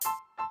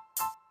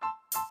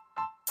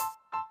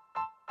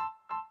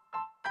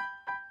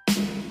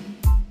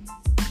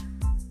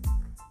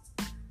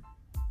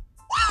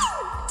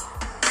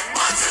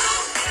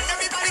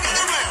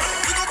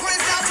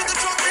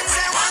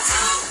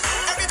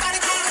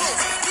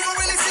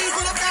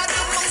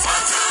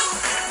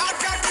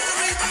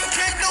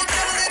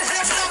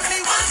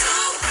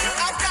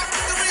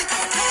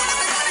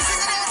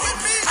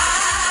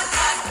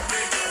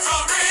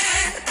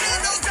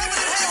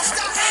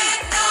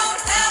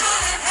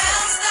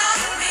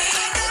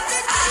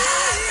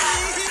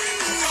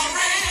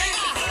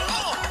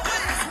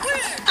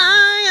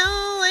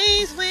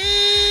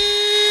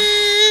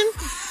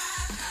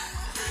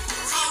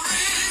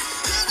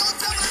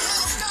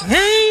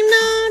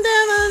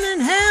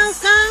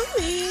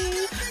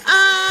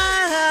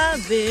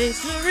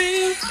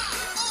victory.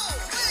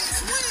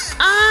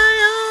 I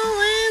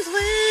always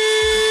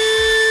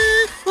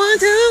win. 1,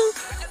 2.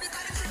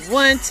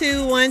 1,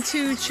 2, 1,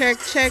 2. Check,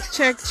 check,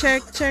 check,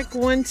 check, check.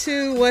 1,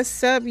 2.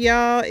 What's up,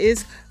 y'all?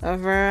 It's a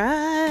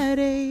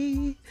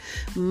Friday.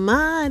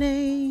 My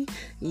day.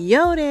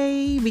 Your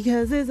day.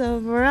 Because it's a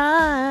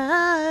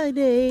Friday.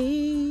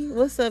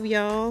 What's up,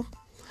 y'all?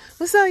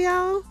 What's up,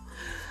 y'all?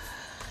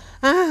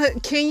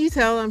 Can you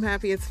tell I'm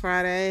happy it's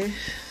Friday?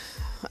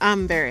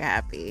 I'm very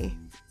happy.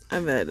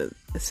 I've had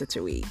such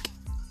a week.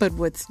 But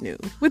what's new?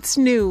 What's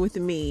new with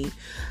me?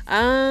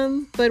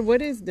 But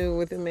what is new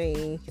with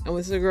me? I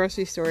went to the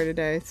grocery store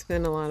today.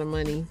 Spent a lot of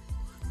money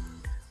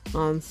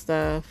on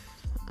stuff.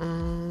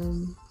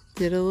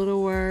 Did a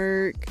little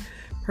work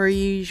per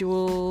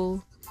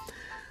usual.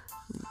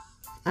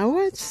 I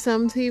watched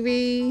some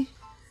TV,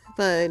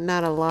 but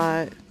not a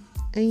lot.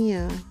 And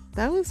yeah,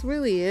 that was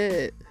really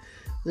it.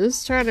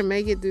 Just trying to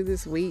make it through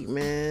this week,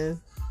 man.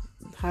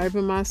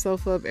 Hyping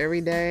myself up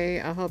every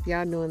day. I hope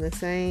y'all doing the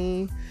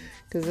same,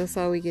 because that's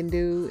all we can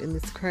do in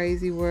this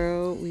crazy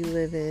world we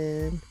live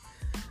in.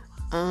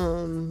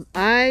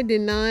 I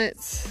did not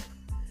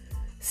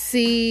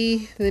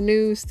see the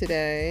news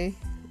today.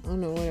 I don't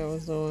know what I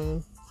was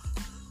doing.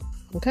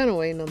 I'm kind of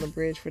waiting on the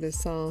bridge for this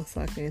song so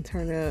I can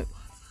turn it up.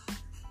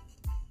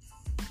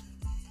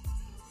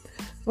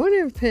 I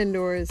wonder if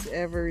Pandora's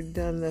ever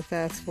done the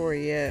fast forward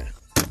yet.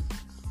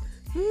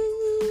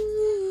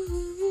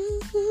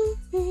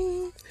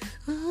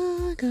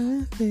 I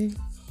gotta think.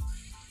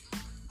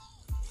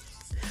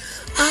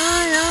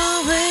 I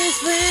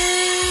always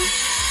win.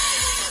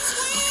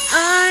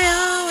 I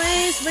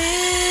always win.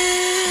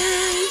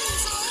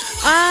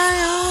 I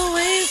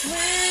always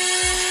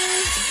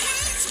win.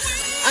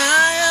 I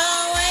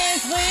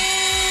always win.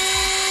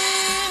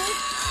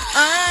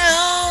 I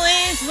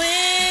always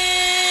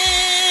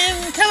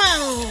win. Come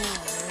on.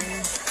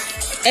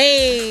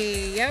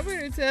 Hey, y'all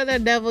better tell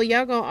that devil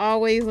y'all gonna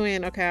always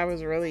win. Okay,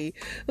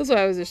 that's why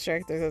I was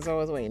distracted, because I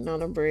was waiting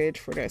on a bridge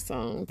for that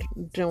song.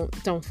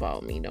 Don't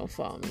follow me. Don't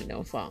follow me.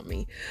 Don't follow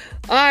me.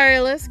 All right,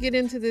 let's get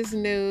into this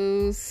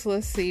news.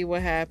 Let's see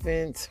what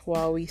happened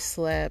while we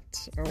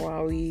slept, or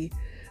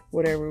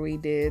whatever we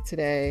did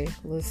today.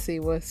 Let's see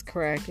what's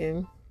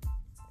cracking.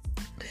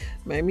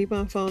 Maybe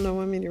my phone don't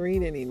want me to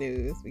read any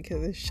news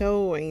because the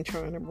show ain't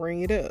trying to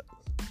bring it up.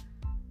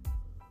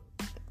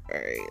 All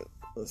right.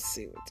 Let's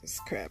see what this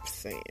crap's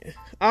saying.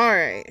 All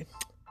right.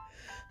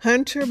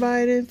 Hunter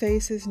Biden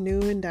faces new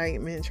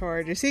indictment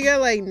charges. He got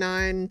like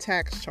 9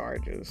 tax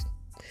charges.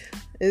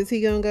 Is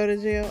he going to go to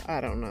jail? I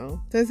don't know.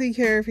 Does he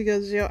care if he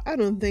goes to jail? I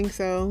don't think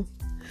so.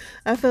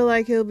 I feel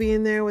like he'll be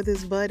in there with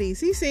his buddies.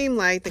 He seemed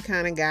like the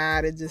kind of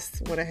guy that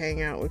just want to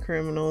hang out with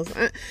criminals.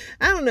 I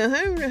don't know.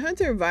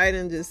 Hunter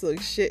Biden just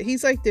looks shit.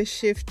 He's like the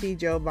shifty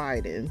Joe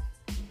Biden.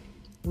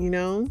 You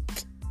know?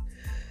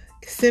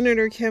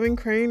 Senator Kevin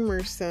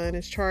Cramer's son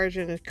is charged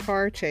in a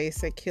car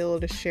chase that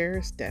killed a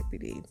sheriff's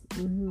deputy.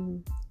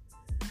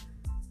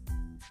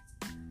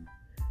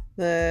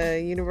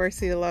 The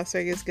University of Las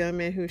Vegas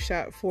gunman who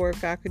shot 4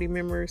 faculty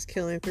members,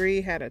 killing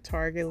 3, had a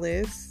target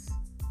list.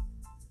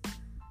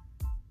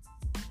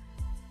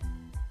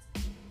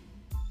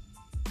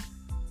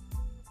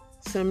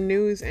 Some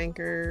news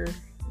anchor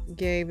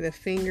gave the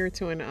finger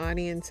to an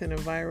audience in a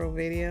viral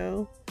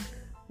video. I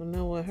don't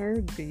know what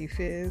her beef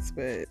is,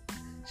 but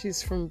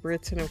she's from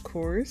Britain, of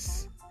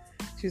course.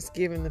 She was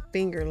giving the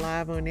finger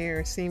live on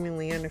air,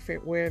 seemingly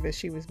unaware that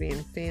she was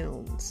being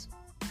filmed.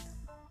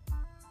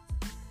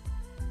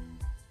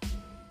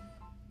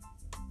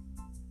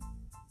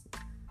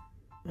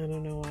 I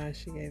don't know why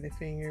she gave the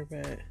finger,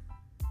 but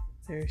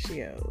there she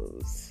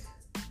goes.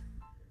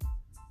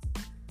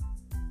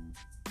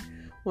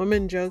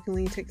 Woman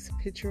jokingly takes a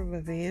picture of a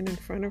van in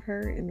front of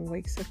her and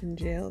wakes up in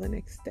jail the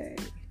next day.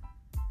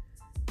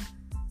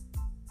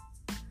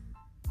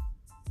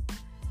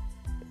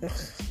 Ugh.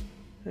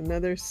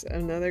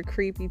 Another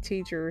creepy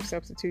teacher,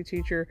 substitute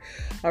teacher,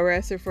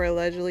 arrested for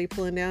allegedly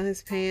pulling down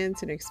his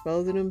pants and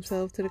exposing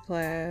himself to the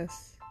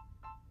class.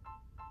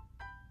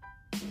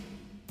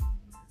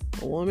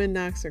 A woman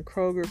knocks a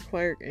Kroger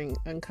clerk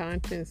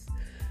unconscious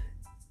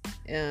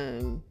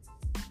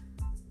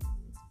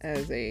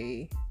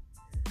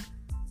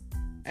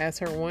as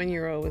her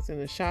 1-year-old was in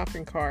a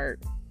shopping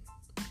cart.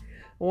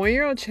 A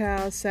 1-year-old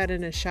child sat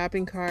in a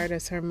shopping cart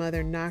as her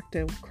mother knocked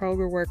a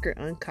Kroger worker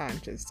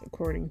unconscious,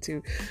 according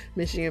to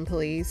Michigan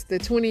police. The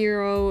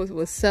 20-year-old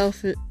was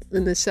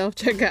in the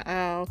self-checkout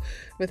aisle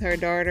with her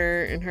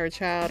daughter and her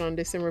child on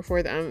December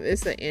 4th.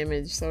 It's an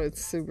image, so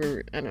it's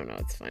super, I don't know,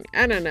 it's funny.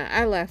 I don't know.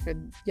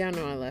 Y'all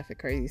know I laugh at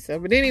crazy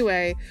stuff. But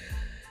anyway,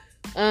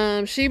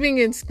 she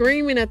began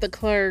screaming at the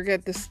clerk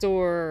at the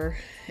store,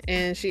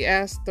 and she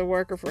asked the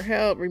worker for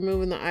help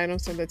removing the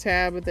items from the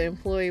tab, but the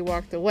employee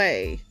walked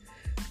away.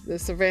 The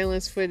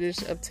surveillance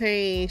footage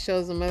obtained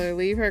shows the mother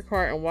leave her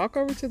cart and walk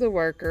over to the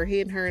worker,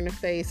 hitting her in the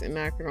face and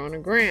knock her on the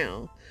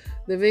ground.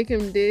 The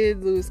victim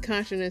did lose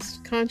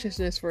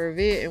consciousness for a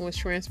bit and was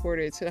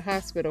transported to the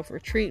hospital for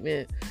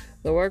treatment.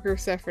 The worker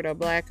suffered a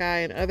black eye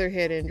and other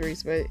head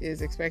injuries, but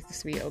is expected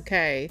to be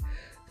okay.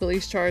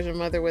 Police charge a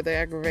mother with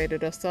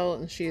aggravated assault,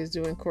 and she is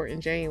due in court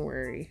in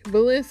January.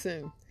 But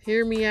listen,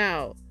 hear me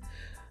out.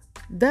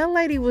 That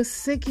lady was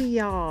sick of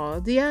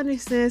y'all. Do you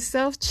understand?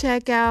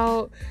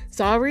 Self-checkout.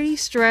 It's already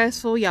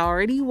stressful. Y'all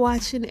already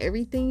watching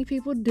everything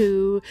people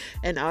do.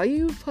 And all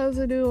you supposed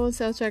to do on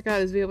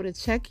self-checkout is be able to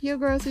check your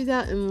groceries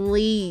out and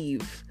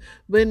leave.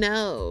 But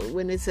no,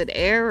 when it's an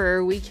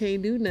error, we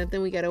can't do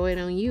nothing. We gotta wait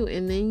on you.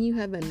 And then you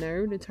have the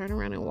nerve to turn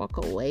around and walk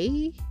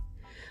away?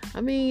 I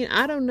mean,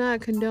 I do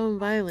not condone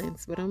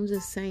violence, but I'm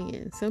just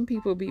saying, some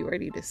people be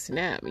ready to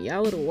snap.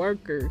 Y'all little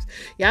workers.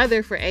 Y'all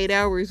there for 8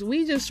 hours.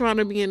 We just trying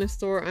to be in the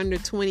store under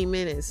 20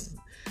 minutes.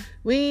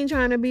 We ain't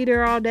trying to be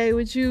there all day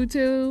with you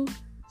too.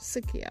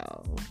 Sick of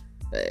y'all.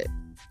 But,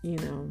 you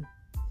know,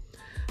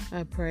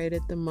 I pray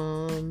that the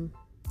mom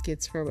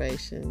gets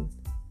probation.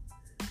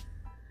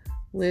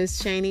 Liz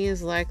Cheney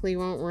is likely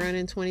won't run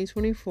in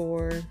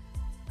 2024.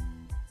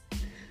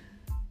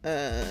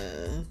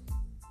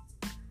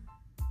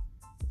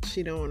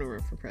 She don't want to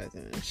run for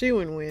president. She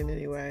wouldn't win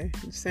anyway.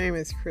 Same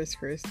as Chris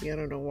Christie. I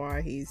don't know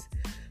why he's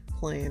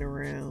playing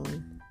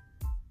around.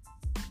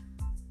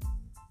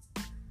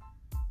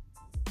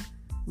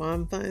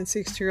 Mom finds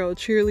 60-year-old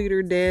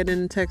cheerleader dead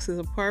in Texas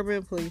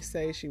apartment. Police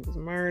say she was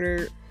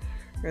murdered.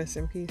 Rest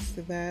in peace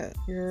to that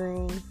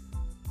girl.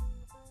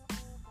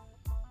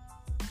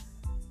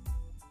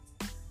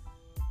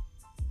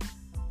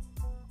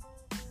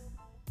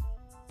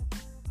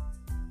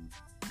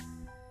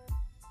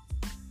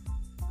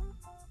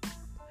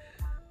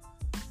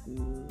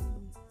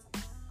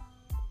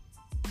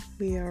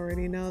 We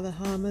already know the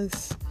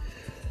Hamas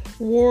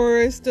war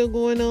is still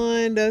going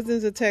on.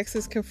 Dozens of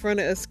Texans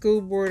confronted a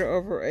school board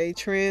over a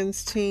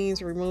trans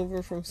teen's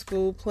removal from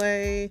school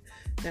play.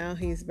 Now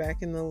he's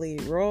back in the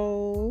lead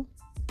role.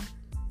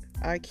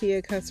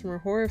 IKEA customer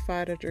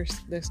horrified after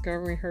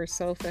discovering her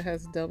sofa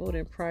has doubled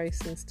in price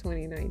since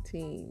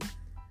 2019.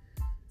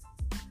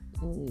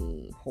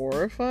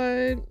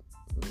 Horrified?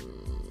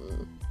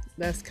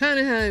 That's kind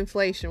of how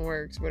inflation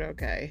works, but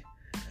okay.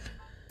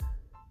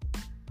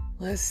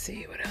 Let's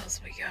see what else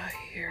we got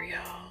here,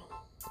 y'all.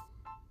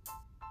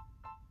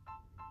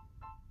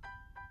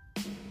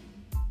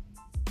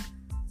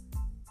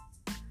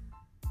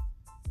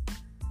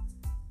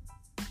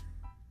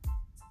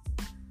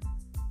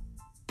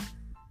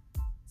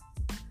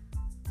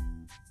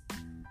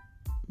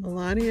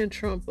 Melania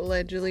Trump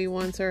allegedly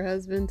wants her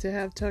husband to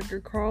have Tucker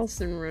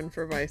Carlson run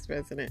for vice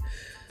president.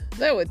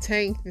 That would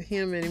tank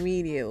him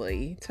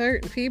immediately.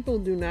 People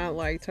do not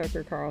like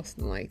Tucker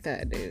Carlson like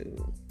that,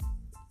 dude.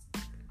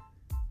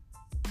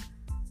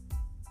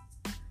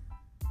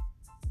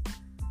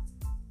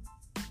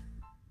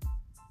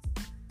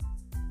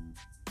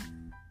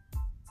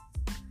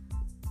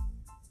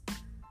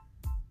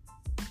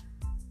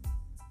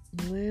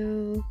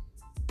 Well,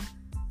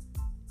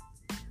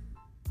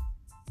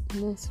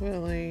 most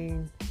really.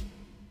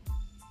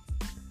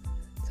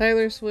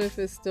 Taylor Swift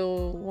is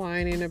still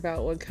whining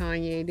about what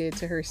Kanye did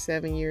to her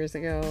 7 years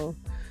ago.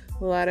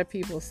 A lot of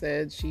people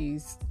said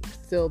she's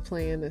still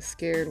playing the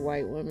scared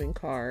white woman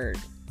card.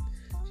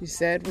 She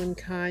said when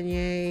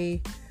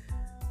Kanye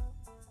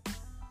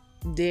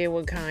did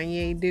what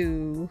Kanye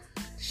do,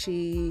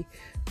 she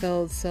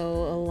felt so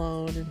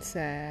alone and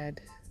sad.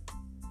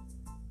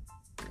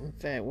 In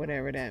fact,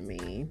 whatever that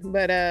means.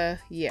 But,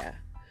 yeah.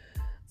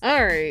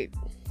 Alright.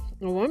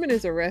 A woman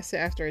is arrested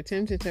after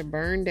attempting to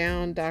burn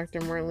down Dr.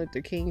 Martin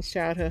Luther King's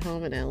childhood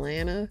home in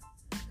Atlanta.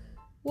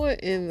 What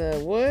in the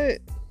what?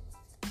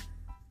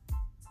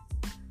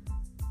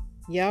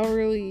 Y'all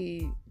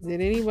really...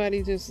 Did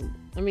anybody just...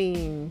 I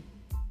mean...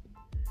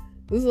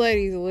 This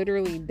lady's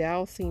literally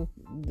dousing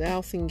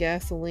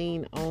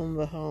gasoline on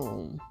the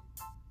home.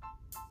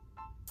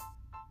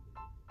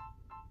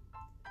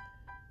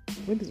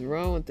 What is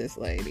wrong with this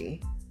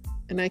lady?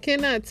 And I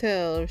cannot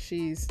tell if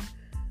she's...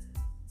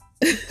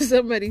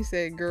 Somebody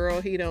said,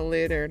 girl, he don't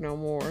live there no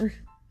more.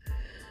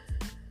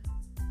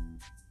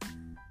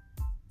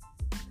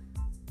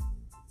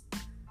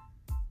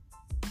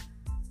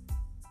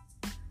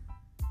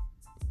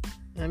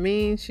 I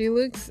mean, she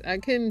looks... I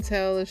couldn't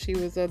tell if she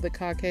was of the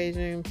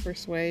Caucasian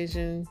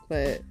persuasion,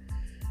 but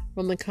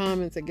from the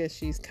comments, I guess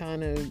she's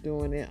kind of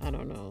doing it. I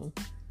don't know.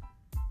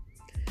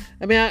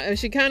 I mean,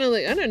 she kind of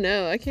like... I don't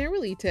know. I can't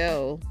really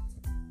tell.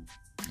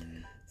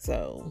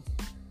 So...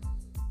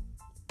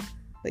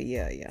 But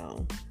yeah,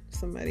 y'all.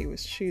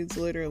 She's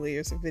literally,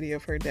 there's a video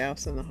of her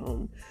dousing the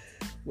home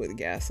with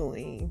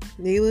gasoline.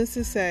 Needless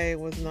to say, it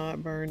was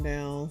not burned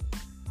down.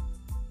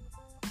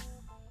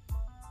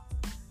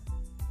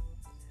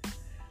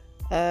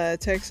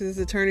 Texas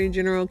Attorney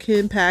General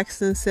Ken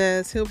Paxton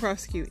says he'll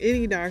prosecute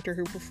any doctor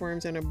who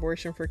performs an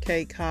abortion for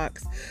Kate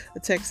Cox,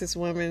 a Texas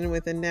woman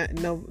with a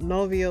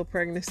novial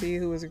pregnancy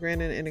who was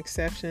granted an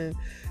exception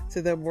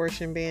to the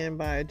abortion ban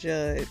by a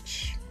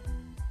judge.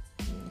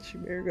 She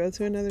better go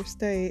to another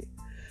state.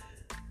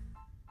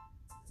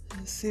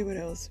 Let's see what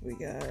else we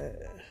got.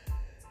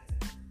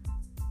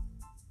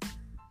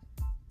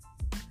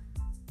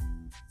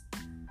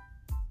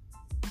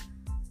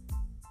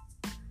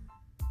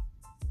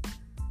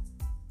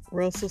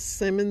 Russell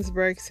Simmons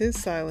breaks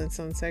his silence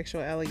on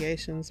sexual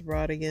allegations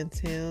brought against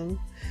him.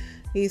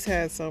 He's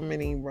had so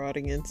many brought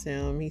against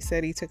him. He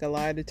said he took a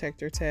lie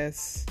detector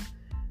test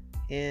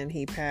and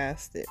he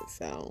passed it.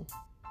 So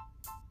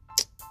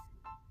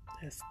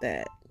that's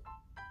that.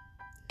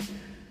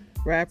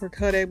 Rapper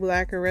Kodak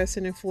Black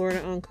arrested in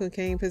Florida on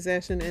cocaine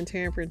possession and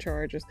tampering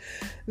charges.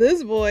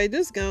 This boy,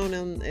 just go on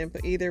and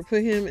either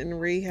put him in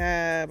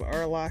rehab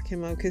or lock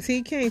him up because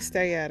he can't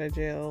stay out of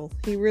jail.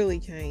 He really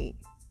can't.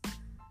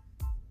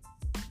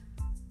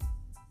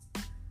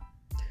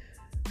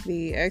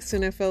 The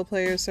ex-NFL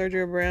player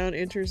Sergio Brown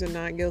enters a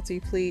not guilty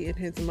plea in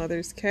his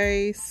mother's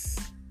case.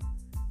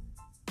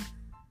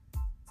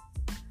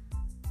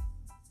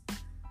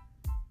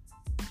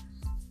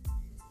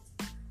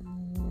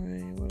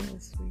 Alright, what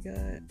else we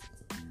got?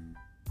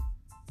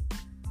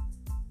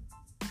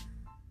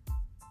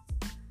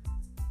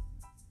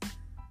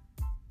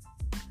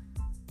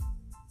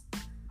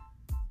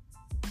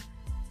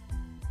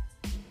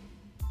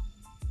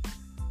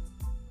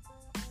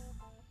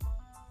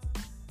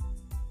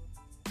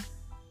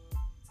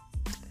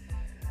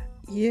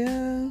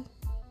 Yeah.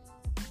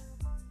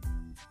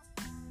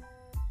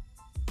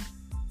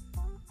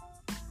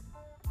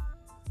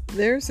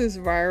 There's this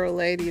viral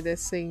lady that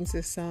sings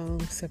this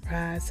song,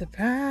 Surprise,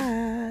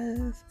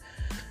 Surprise.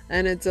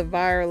 And it's a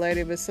viral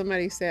lady, but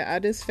somebody said, I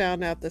just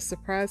found out the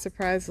Surprise,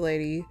 Surprise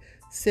lady,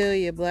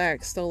 Celia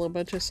Black, stole a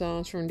bunch of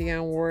songs from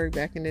Dionne Warwick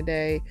back in the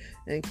day,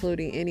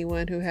 including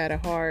Anyone Who Had a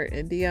Heart.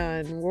 And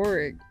Dionne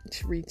Warwick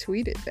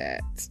retweeted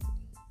that.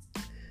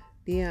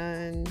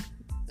 Dionne...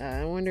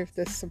 I wonder if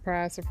the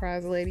Surprise,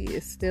 Surprise lady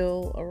is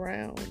still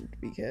around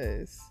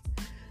because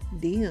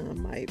Dionne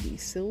might be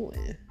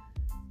suing.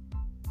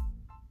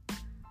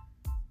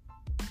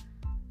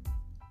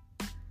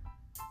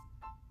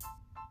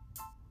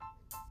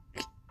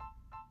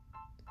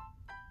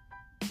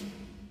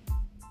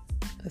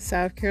 A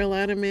South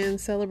Carolina man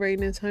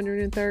celebrating his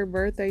 103rd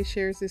birthday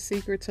shares his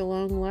secret to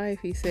long life.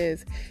 He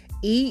says,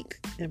 eat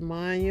and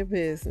mind your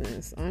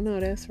business. I know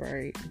that's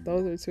right.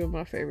 Those are two of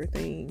my favorite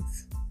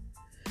things.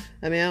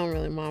 I mean, I don't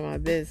really mind my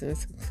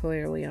business.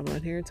 Clearly, I'm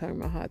out here talking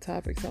about hot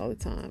topics all the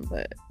time,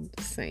 but I'm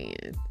just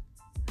saying.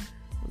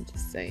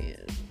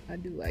 I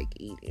do like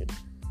eating.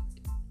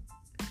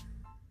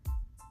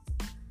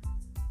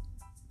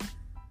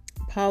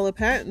 Paula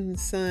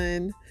Patton's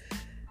son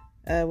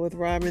with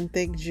Robin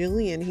Thicke,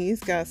 Julian. He's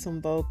got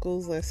some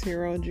vocals. Let's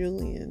hear old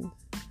Julian.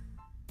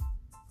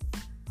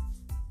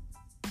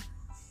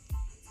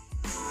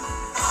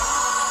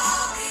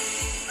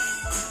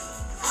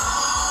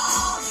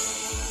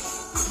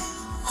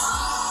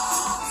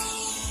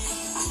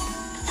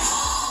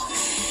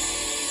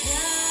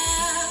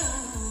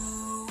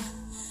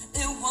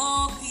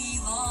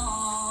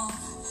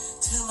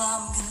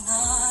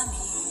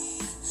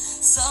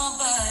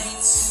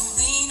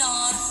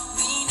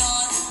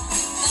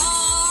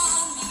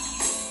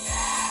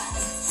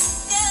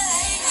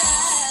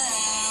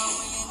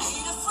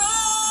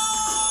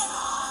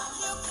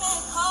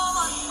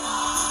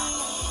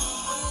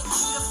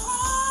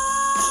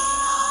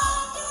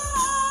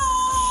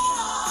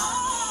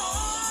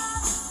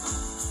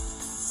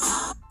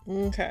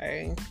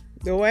 Okay.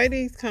 The way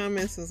these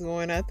comments was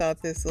going, I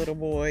thought this little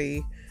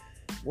boy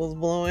was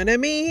blowing. I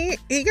mean,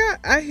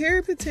 I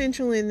hear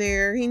potential in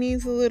there. He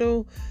needs a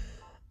little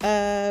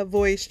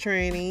voice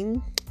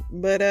training.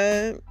 But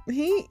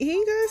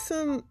he got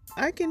some,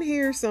 I can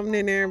hear something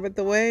in there, but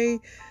the way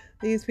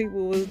these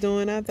people was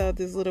doing, I thought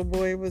this little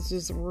boy was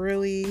just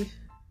really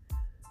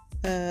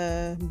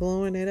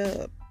blowing it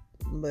up.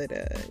 But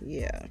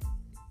yeah.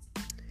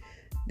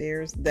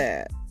 There's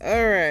that.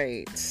 All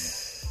right.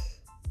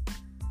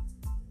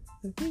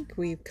 I think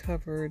we've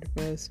covered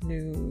most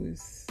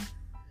news.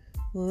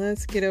 Well,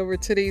 let's get over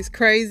to these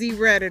crazy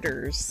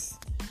Redditors.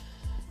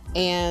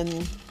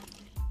 And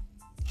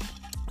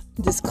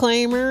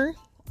disclaimer,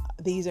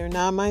 these are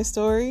not my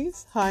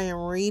stories. I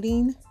am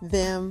reading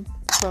them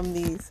from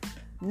these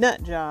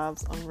nut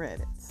jobs on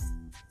Reddit.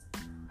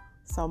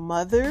 So,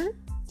 mother,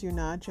 do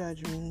not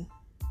judge me.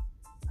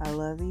 I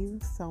love you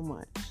so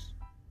much.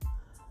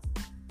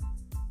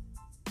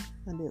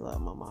 I do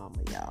love my mama,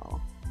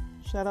 y'all.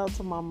 Shout out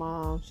to my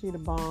mom. She the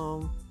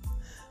bomb.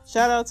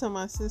 Shout out to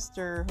my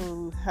sister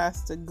who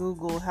has to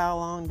Google how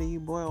long do you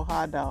boil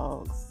hot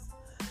dogs.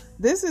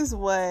 This is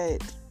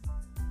what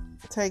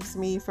takes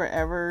me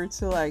forever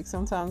to like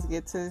sometimes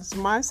get to.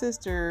 My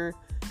sister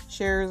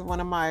shares one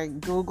of my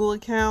Google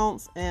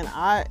accounts, and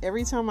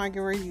every time I get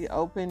ready to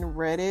open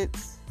Reddit,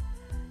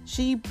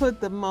 she put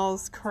the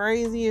most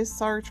craziest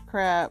search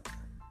crap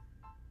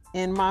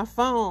in my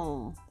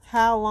phone.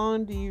 How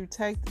long do you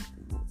take?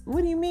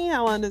 What do you mean?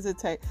 How long does it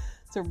take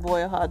to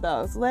boil hot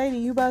dogs? Lady,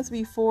 you about to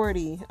be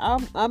 40.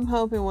 I'm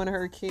hoping one of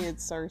her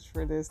kids search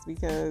for this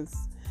because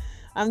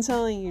I'm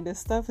telling you, this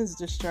stuff is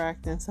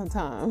distracting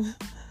sometimes.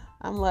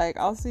 I'm like,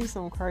 I'll see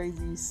some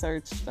crazy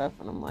search stuff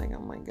and I'm like, oh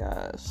my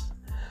gosh.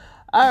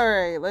 All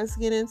right, let's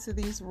get into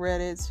these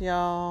Reddits,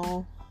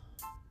 y'all.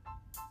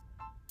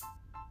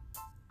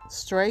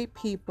 Straight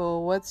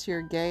people, what's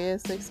your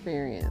gayest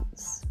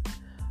experience?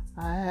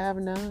 I have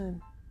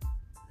none.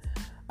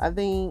 I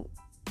think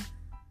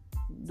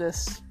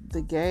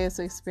the gayest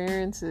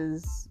experience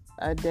is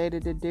I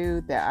dated a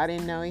dude that I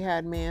didn't know he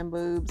had man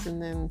boobs,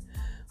 and then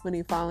when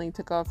he finally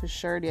took off his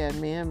shirt, he had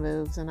man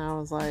boobs, and I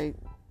was like,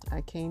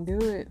 I can't do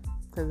it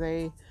because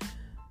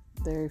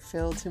they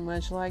feel too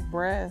much like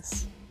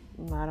breasts.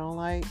 And I don't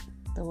like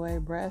the way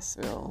breasts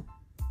feel.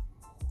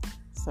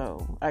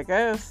 So I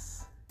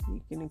guess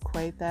you can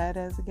equate that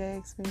as a gay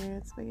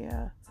experience, but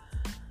yeah.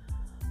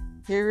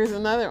 Here is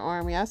another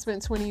army. I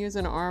spent 20 years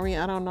in the army.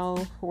 I don't know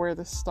where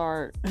to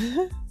start.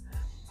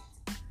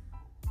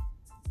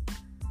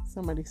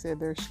 Somebody said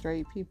there's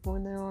straight people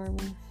in the army.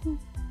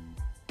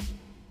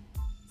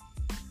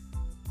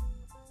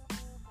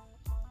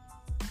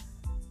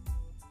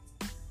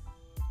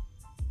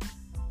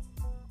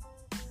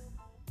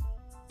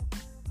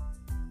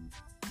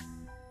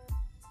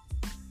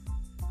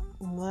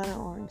 A lot of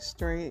orange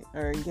straight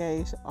or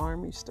gay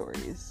army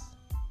stories.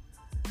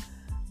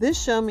 This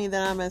showed me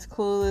that I'm as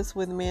clueless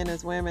with men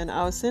as women.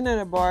 I was sitting at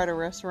a bar at a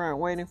restaurant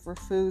waiting for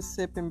food,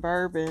 sipping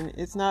bourbon.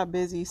 It's not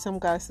busy. Some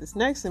guy sits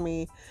next to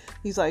me.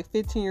 He's like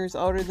 15 years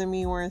older than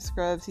me, wearing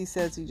scrubs. He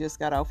says he just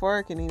got off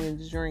work and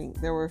needed a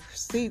drink. There were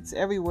seats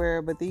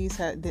everywhere, but these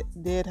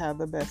did have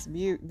the best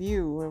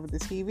view of the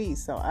TV,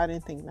 so I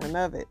didn't think none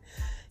of it.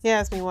 He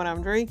asked me what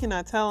I'm drinking.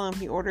 I tell him.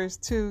 He orders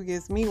 2,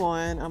 gives me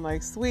 1. I'm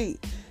like,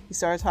 sweet. He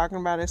started talking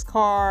about his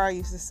car. I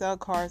used to sell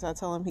cars. I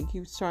tell him he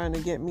keeps trying to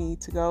get me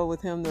to go with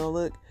him to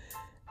look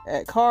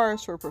at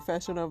cars for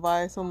professional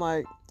advice. I'm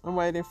like, I'm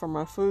waiting for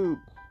my food.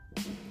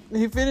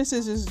 He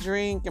finishes his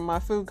drink and my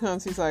food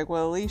comes. He's like,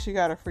 well, at least you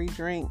got a free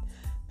drink.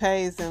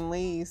 Pays and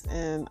leaves,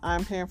 and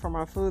I'm paying for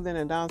my food. Then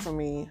it dawns on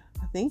me,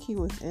 I think he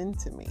was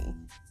into me.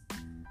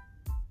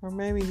 Or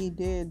maybe he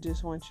did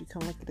just want you to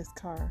come look at his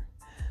car.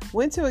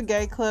 Went to a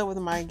gay club with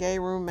my gay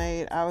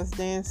roommate. I was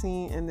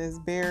dancing and this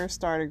bear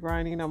started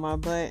grinding on my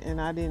butt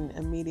and I didn't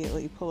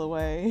immediately pull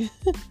away.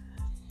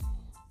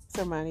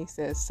 Somebody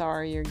said,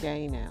 sorry, you're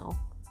gay now.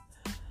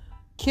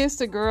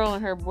 Kissed a girl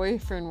and her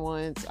boyfriend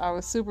once. I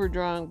was super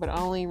drunk, but I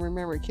only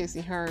remember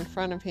kissing her in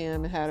front of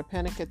him and had a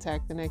panic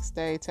attack the next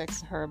day.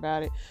 Texted her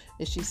about it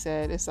and she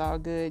said, it's all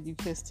good. You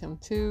kissed him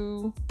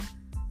too.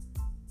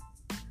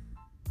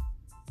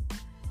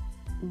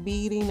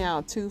 Beating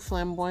out 2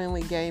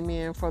 flamboyantly gay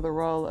men for the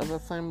role of a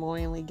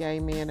flamboyantly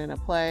gay man in a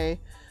play.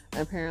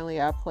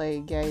 Apparently I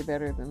played gay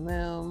better than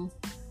them.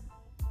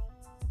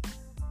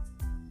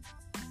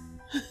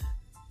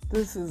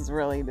 This is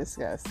really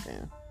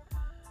disgusting.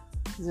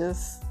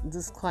 Just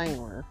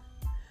disclaimer.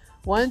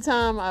 One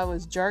time I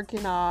was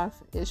jerking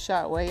off. It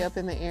shot way up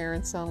in the air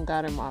and some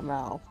got in my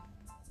mouth.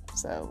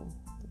 So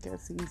I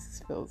guess he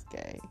feels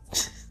gay.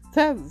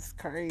 That is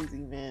crazy,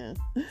 man.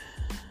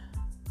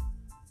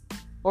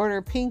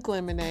 Order pink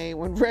lemonade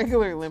when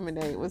regular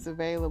lemonade was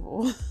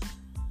available.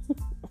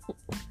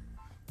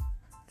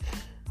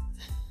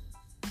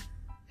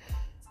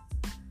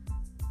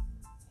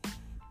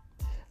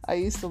 I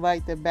used to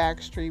like the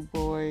Backstreet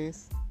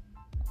Boys.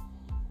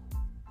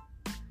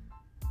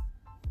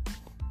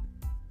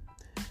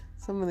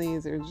 Some of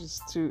these are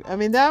just too... I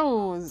mean, that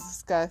one was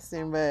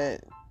disgusting,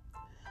 but...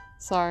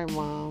 Sorry,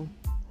 Mom.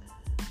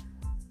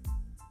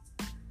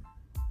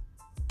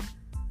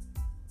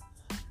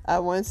 I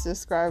once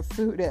described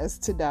food as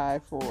to die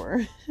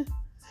for.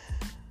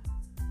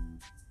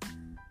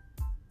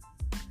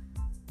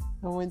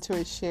 I went to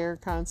a Cher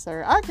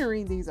concert. I can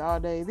read these all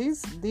day.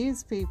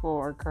 These people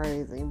are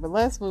crazy. But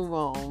let's move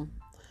on.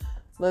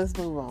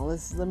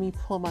 Let me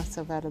pull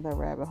myself out of that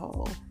rabbit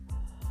hole.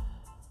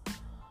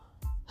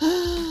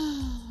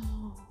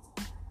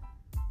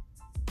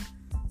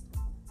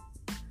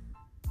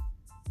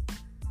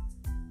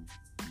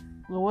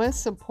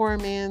 What's a poor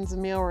man's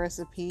meal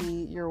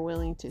recipe you're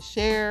willing to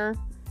share?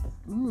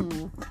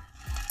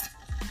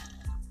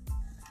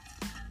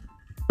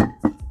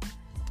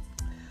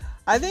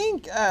 I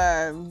think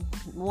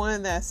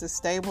one that's a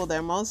staple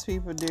that most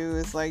people do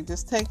is like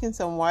just taking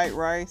some white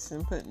rice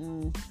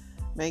and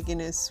making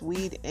it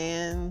sweet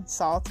and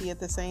salty at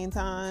the same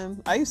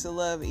time. I used to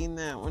love eating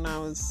that when I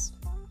was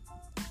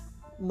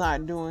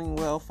not doing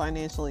well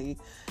financially,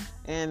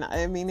 and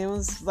I mean it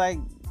was like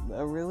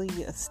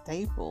a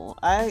staple.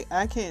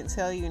 I can't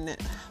tell you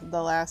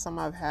the last time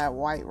I've had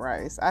white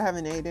rice. I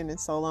haven't eaten it in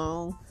so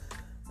long.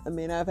 I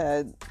mean, I've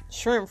had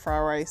shrimp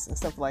fried rice and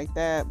stuff like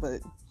that,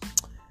 but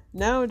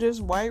no,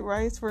 just white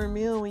rice for a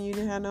meal when you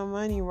didn't have no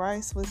money.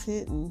 Rice was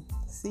hitting.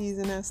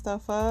 Season that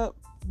stuff up,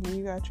 and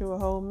you got you a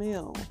whole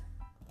meal.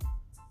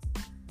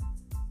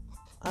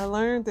 I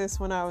learned this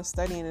when I was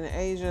studying in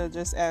Asia.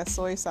 Just add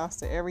soy sauce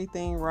to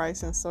everything.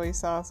 Rice and soy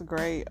sauce,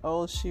 great.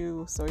 Old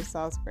shoe, soy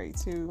sauce, great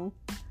too.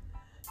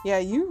 Yeah,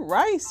 you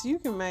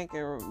can make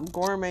a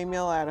gourmet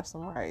meal out of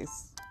some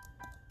rice.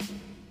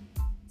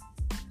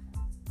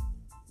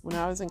 When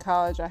I was in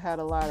college, I had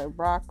a lot of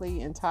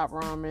broccoli and top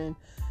ramen.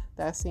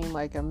 That seemed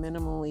like a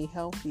minimally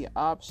healthy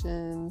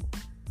option.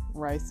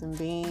 Rice and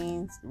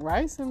beans,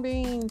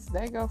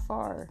 they go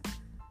far.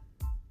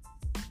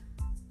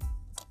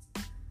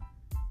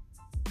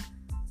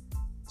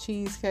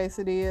 cheese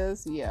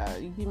quesadillas. Yeah,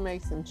 you can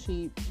make some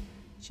cheap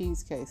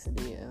cheese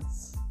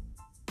quesadillas.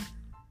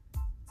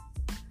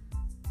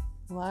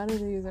 A lot of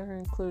these are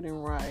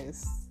including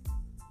rice.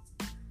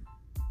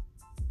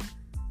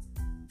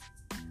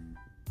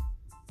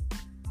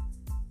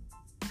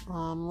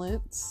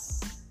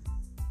 Omelets.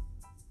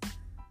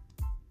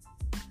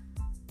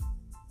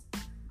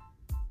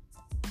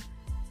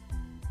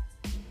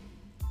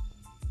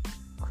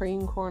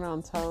 Cream corn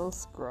on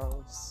toast.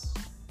 Gross.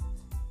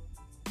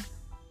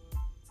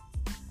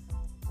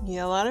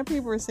 Yeah, a lot of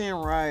people are saying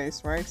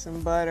rice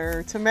and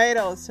butter.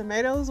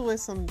 Tomatoes with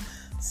some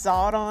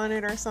salt on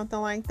it or something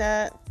like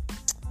that.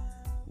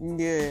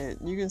 Good.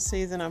 You can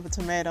season up a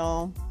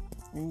tomato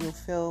and you'll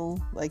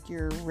feel like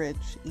you're rich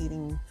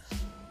eating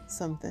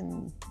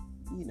something,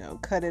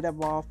 cut it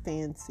up all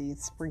fancy,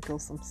 sprinkle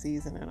some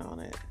seasoning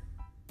on it.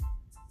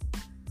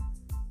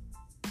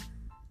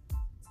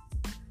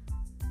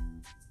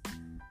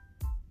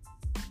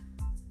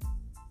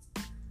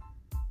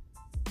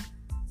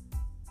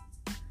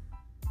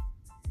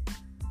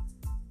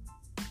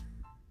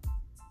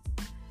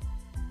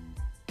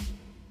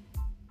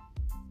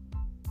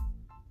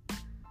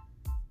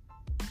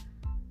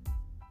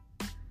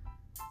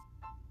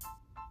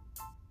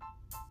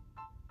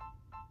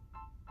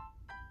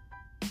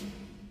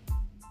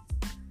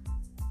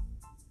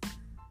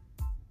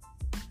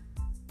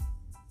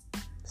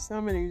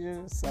 Some of these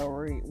are just so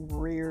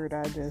weird,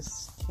 I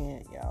just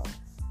can't, y'all.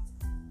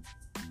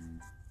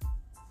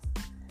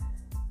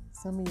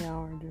 Some of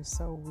y'all are just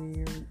so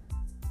weird.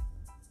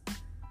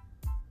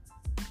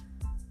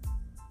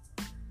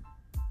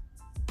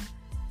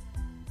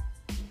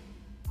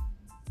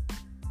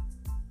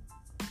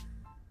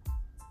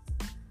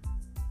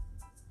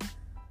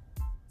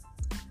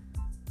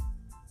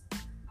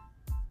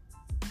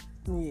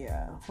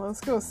 Yeah,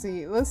 let's go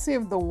see. Let's see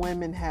if the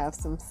women have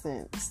some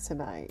sense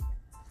tonight.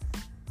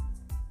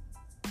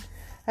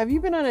 Have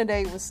you been on a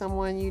date with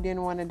someone you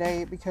didn't want to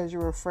date because you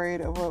were afraid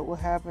of what would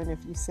happen if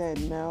you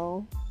said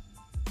no?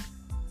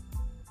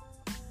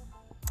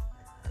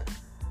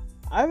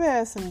 I've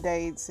had some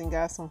dates and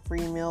got some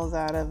free meals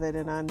out of it,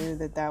 and I knew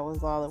that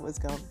was all it was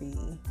going to be.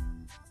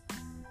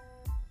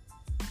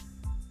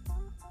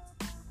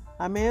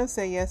 I may have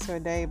said yes to a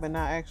date, but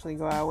not actually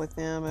go out with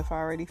them. If I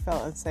already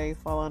felt unsafe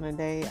while on a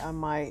date, I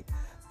might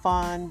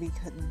fond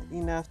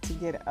enough to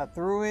get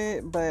through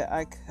it, but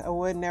I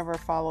would never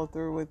follow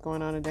through with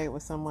going on a date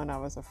with someone I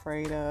was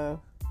afraid of.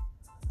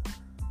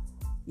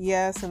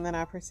 Yes, and then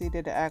I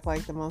proceeded to act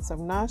like the most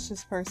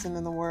obnoxious person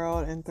in the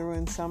world and threw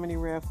in so many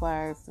red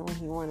flags when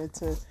he wanted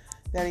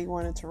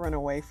to run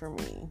away from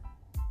me.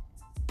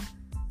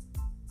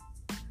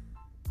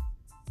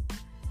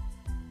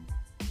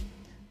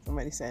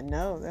 Somebody said,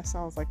 no, that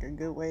sounds like a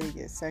good way to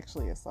get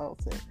sexually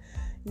assaulted.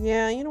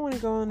 Yeah, you don't want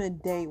to go on a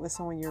date with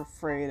someone you're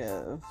afraid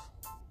of.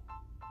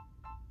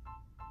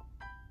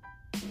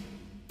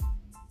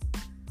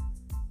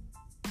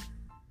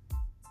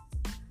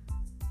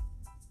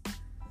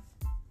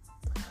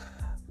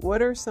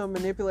 What are some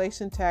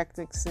manipulation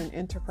tactics in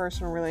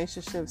interpersonal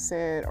relationships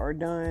said or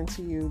done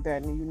to you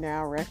that you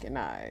now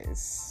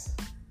recognize?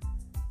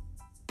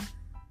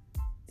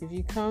 If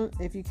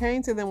you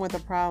came to them with a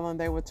problem,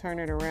 they would turn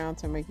it around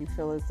to make you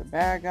feel as the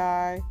bad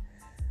guy.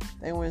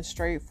 They want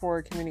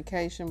straightforward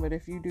communication, but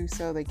if you do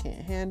so, they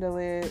can't handle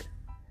it.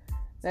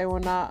 They will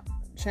not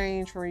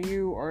change for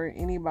you or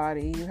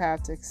anybody. You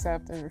have to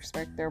accept and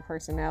respect their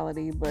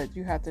personality, but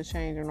you have to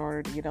change in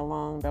order to get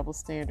along. Double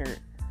standard.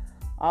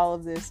 All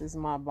of this is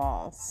my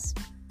boss.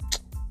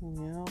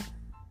 Yep.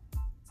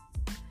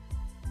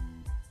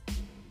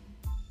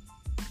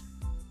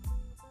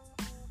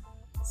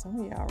 Some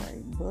of y'all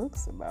write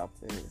books about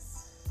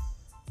this.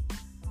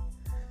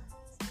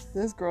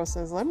 This girl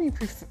says, let me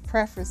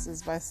preface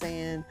this by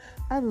saying,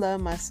 I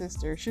love my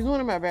sister. She's one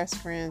of my best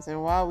friends,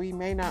 and while we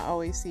may not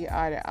always see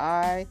eye to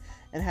eye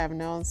and have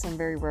known some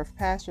very rough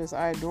patches,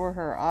 I adore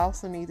her. I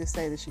also need to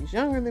say that she's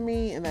younger than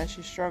me and that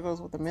she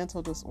struggles with a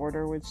mental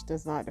disorder which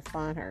does not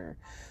define her.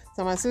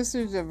 So my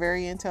sister's a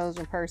very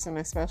intelligent person,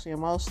 especially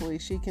emotionally.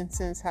 She can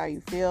sense how you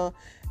feel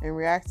and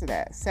react to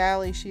that.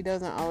 Sadly, she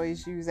doesn't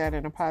always use that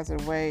in a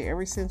positive way.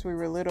 Ever since we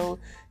were little,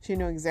 she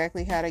knew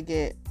exactly how to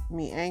get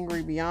me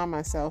angry beyond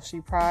myself.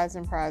 She prides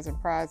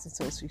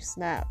until she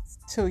snaps,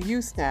 till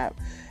you snap.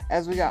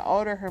 As we got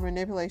older, her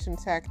manipulation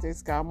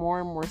tactics got more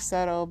and more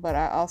subtle, but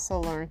I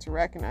also learned to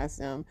recognize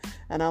them,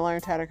 and I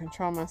learned how to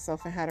control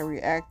myself and how to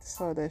react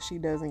so that she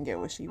doesn't get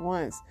what she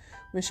wants.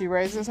 When she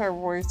raises her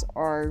voice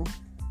or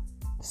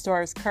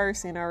starts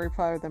cursing, I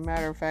reply with a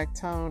matter-of-fact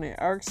tone. It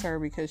irks her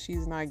because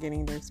she's not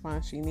getting the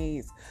response she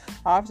needs.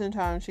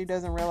 Oftentimes, she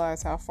doesn't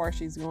realize how far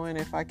she's going.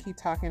 If I keep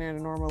talking at a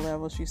normal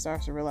level, she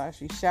starts to realize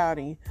she's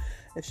shouting.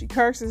 If she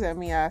curses at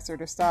me, I ask her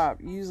to stop.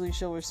 Usually,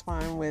 she'll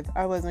respond with,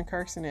 I wasn't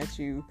cursing at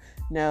you.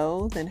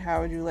 No, then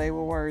how would you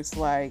label words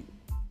like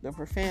the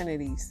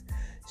profanities?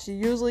 She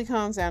usually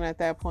calms down at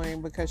that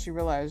point because she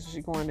realizes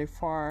she's going too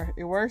far.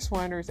 It works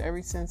wonders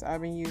ever since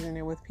I've been using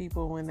it with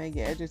people when they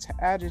get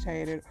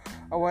agitated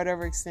or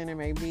whatever extent it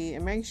may be.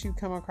 It makes you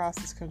come across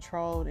as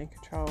controlled and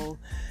controlled.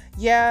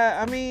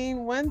 Yeah, I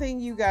mean, one thing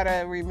you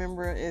gotta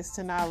remember is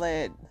to not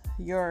let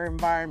your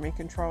environment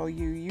control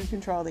you. You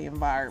control the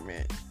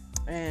environment.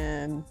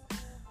 And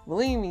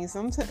believe me,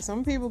 some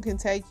people can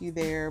take you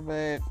there,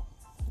 but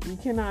you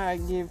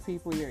cannot give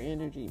people your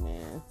energy,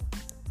 man.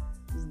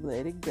 Just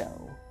let it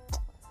go.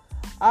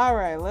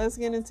 Alright, let's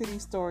get into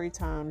these story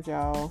times,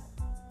 y'all.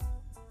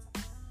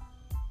 I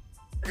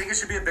think it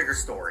should be a bigger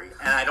story,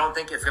 and I don't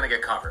think it's going to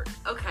get covered.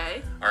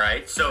 Okay.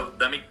 Alright, so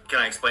can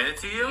I explain it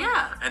to you?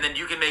 Yeah. And then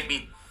you can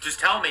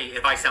just tell me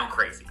if I sound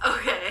crazy.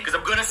 Okay. Because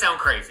I'm going to sound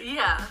crazy.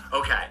 Yeah.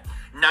 Okay.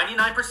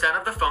 99%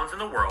 of the phones in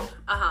the world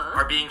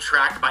are being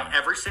tracked by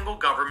every single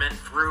government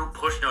through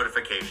push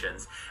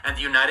notifications. And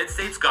the United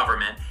States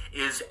government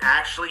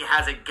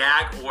has a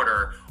gag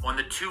order on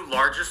the 2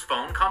 largest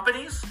phone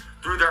companies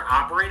through their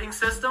operating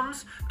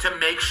systems to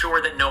make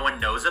sure that no one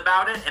knows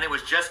about it. And it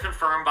was just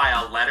confirmed by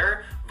a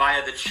letter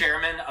via the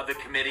chairman of the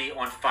Committee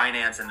on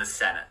Finance in the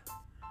Senate.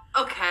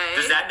 Okay.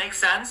 Does that make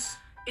sense?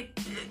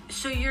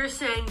 So you're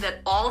saying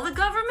that all the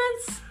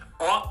governments?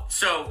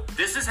 So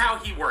this is how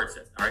he words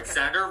it. All right, okay.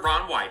 Senator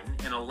Ron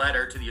Wyden, in a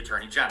letter to the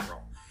Attorney General,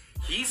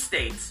 he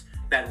states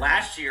that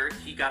last year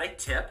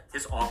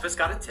his office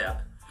got a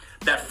tip,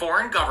 that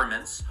foreign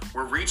governments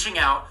were reaching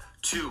out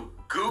to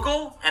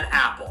Google and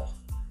Apple.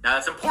 Now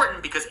that's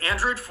important because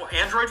Android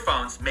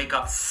phones make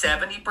up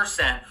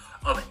 70%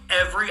 of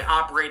every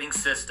operating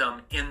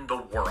system in the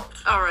world.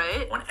 All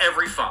right. On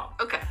every phone.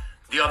 Okay.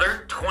 The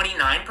other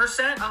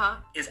 29%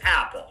 is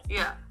Apple.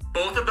 Yeah.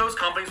 Both of those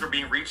companies were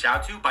being reached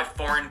out to by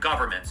foreign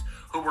governments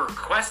who were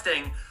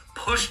requesting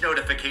push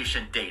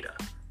notification data.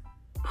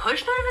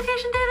 Push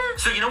notification data?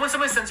 So you know when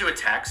somebody sends you a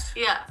text?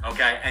 Yeah.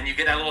 Okay, and you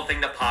get that little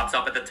thing that pops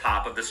up at the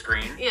top of the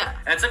screen? Yeah.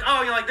 And it's like,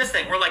 oh, you like this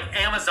thing. Or like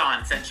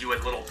Amazon sends you a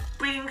little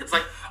bing. It's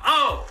like,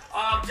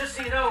 just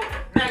so you know,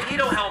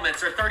 Magneto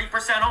helmets are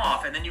 30%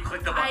 off. And then you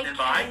click the button and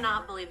buy. I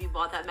cannot believe you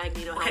bought that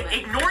Magneto helmet. Okay,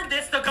 ignore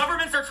this. The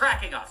governments are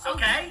tracking us,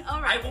 okay?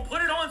 All right. I will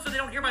put it on so they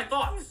don't hear my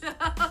thoughts.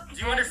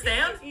 Do you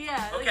understand?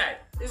 Yeah. Okay.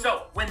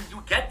 So when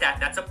you get that,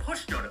 that's a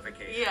push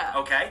notification. Yeah.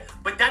 Okay?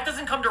 But that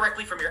doesn't come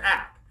directly from your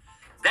app.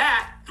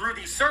 That, through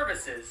these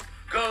services,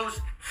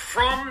 goes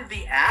from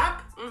the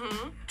app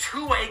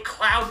to a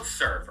cloud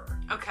server.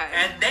 Okay.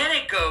 And then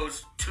it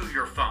goes to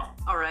your phone.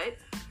 All right.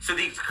 So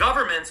these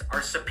governments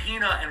are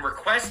subpoena and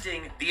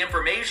requesting the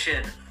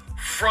information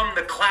from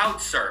the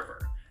cloud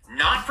server.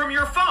 Not from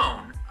your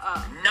phone,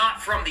 not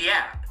from the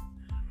app,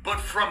 but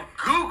from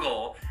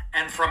Google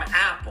and from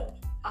Apple.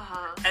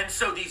 And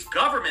so these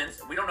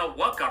governments, we don't know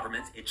what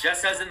governments, it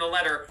just says in the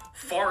letter,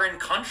 foreign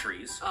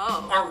countries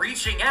are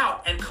reaching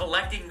out and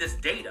collecting this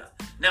data.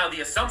 Now,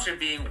 the assumption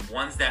being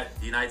ones that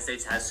the United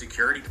States has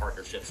security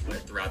partnerships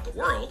with throughout the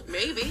world.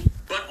 Maybe.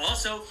 But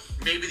also,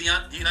 maybe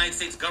the United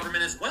States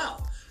government as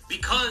well.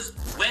 Because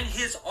when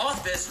his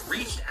office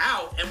reached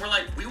out and were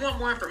like, we want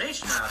more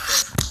information about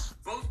this,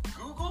 both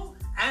Google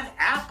and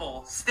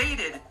Apple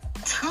stated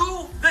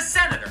to the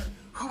senator,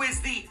 who is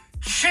the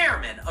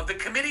chairman of the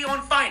Committee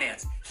on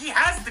Finance, he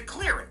has the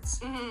clearance.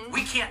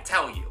 We can't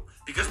tell you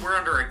because we're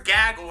under a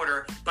gag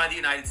order by the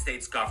United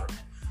States government.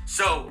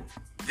 So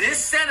this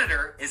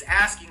senator is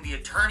asking the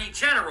Attorney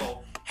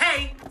General,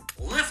 hey,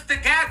 lift the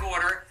gag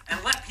order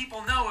and let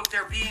people know if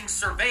they're being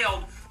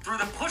surveilled through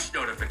the push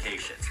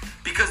notifications.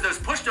 Because those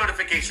push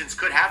notifications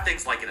could have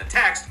things like in a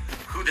text,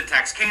 who the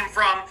text came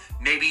from,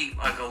 maybe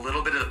like a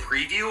little bit of the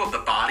preview of the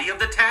body of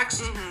the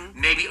text,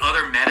 maybe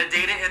other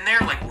metadata in there,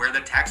 like where the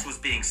text was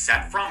being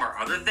sent from or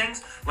other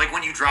things. Like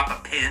when you drop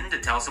a pin to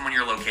tell someone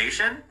your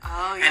location,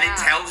 and it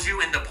tells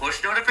you in the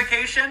push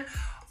notification,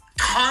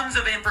 tons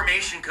of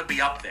information could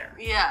be up there.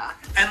 Yeah.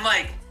 And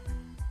like,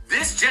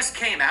 this just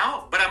came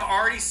out, but I'm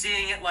already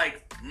seeing it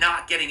like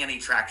not getting any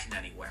traction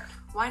anywhere.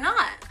 Why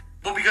not?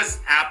 Well, because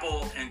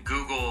Apple and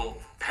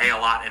Google pay a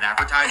lot in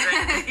advertising,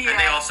 and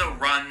they also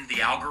run the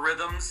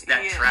algorithms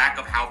that track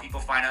of how people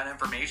find out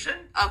information.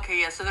 Okay,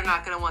 yeah, so they're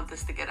not going to want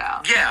this to get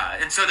out. Yeah,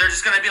 and so they're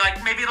just going to be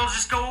like, maybe it'll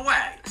just go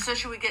away. So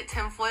should we get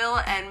tinfoil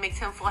and make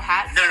tinfoil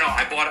hats? No,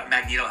 I bought a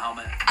Magneto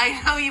helmet. I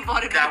know you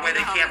bought a That way they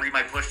helmet. can't read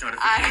my push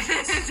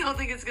notifications. I don't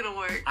think it's going to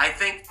work. I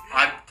think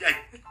it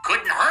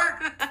couldn't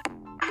hurt.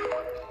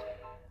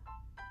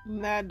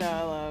 That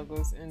dialogue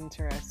was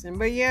interesting.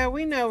 But yeah,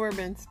 we know we're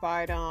being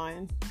spied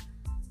on.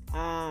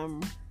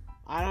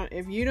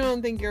 If you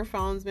don't think your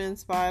phone's been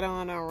spied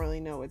on, I don't really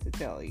know what to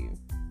tell you.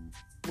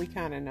 We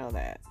kind of know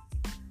that.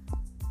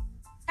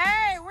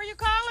 Hey, where you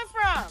calling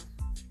from?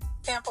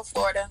 Tampa,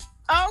 Florida.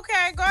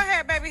 Okay, go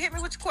ahead, baby. Hit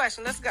me with your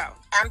question. Let's go.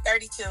 I'm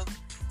 32.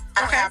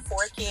 I have 4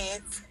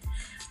 kids.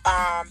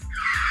 I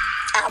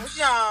was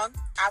young,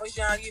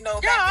 you know.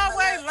 You're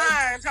always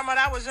lying. Talking about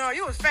I was young.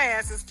 You was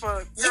fast as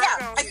fuck. Yeah,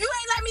 you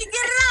ain't let me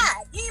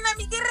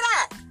get it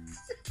out.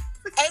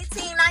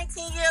 18,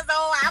 19 years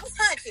old, I was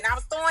hunching. I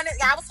was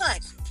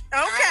hunching.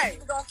 I ain't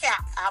even gonna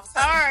cap. I was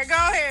All right, go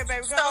ahead,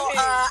 baby. Go ahead.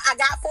 I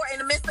got four, in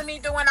the midst of me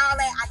doing all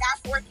that, I got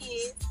 4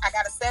 kids. I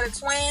got a set of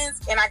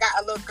twins, and I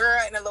got a little girl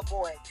and a little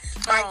boy.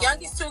 My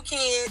youngest 2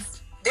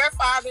 kids, their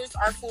fathers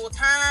are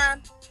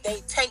full-time.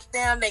 They take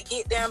them, they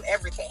get them,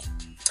 everything.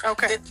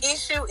 Okay. The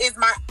issue is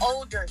my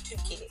older 2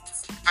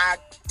 kids. I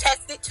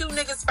tested 2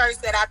 niggas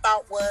first that I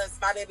thought was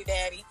my baby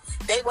daddy.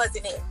 They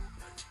wasn't it.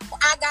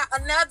 I got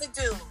another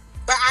dude,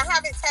 but I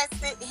haven't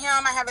tested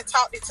him. I haven't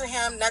talked it to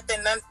him,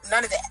 nothing,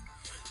 none of that.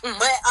 Mm-hmm.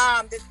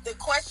 But the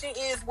question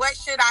is, what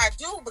should I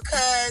do?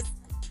 Because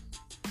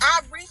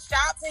I reached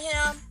out to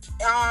him.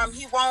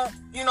 He won't,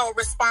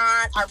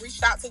 respond. I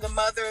reached out to the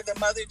mother. The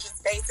mother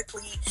just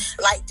basically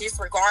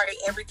disregarded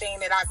everything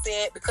that I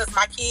said, because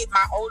my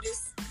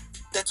oldest,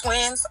 the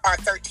twins, are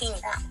 13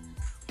 now.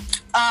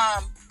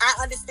 I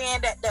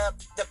understand that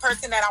the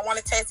person that I want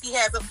to test, he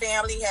has a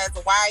family, he has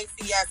a wife,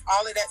 he has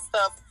all of that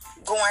stuff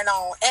going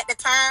on. At the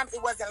time,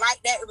 it wasn't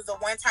like that. It was a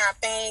one-time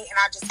thing, and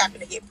I just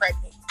happened to get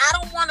pregnant. I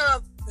don't want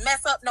to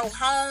mess up no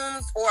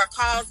homes or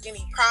cause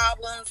any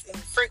problems and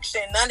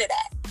friction, none of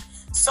that.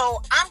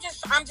 So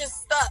I'm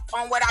just stuck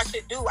on what I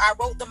should do. I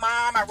wrote the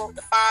mom, I wrote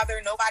the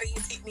father. Nobody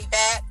has hit me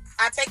back.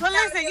 Well,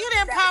 listen, you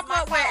didn't pop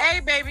up with a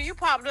baby. You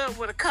popped up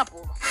with a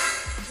couple.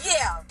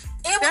 Yeah,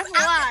 that's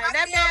why.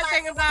 That man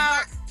thing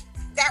about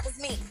that was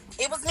me.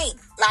 It was me.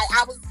 Like,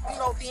 I was,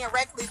 being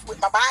reckless with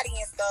my body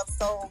and stuff.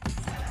 So,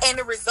 and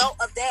the result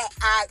of that,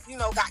 I,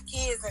 got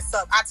kids and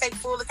stuff. I take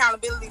full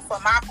accountability for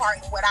my part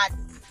in what I do.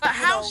 But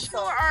how sure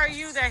are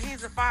you that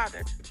he's a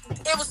father?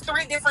 It was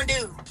 3 different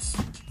dudes.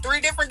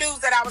 3 different dudes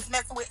that I was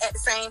messing with at the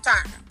same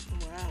time.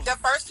 Wow. The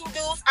first 2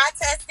 dudes I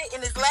tested,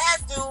 and this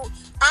last dude,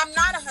 I'm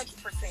not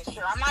 100%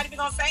 sure. I'm not even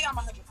going to say I'm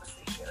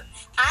 100% sure.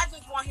 I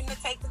just want him to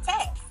take the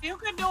test. You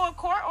could do a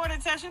court order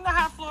test. You know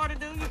how Florida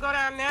do. You go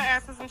down there,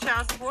 ask for some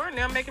child support, and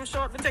they'll make him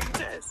show up to take the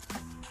test.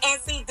 And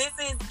see, this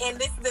is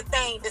the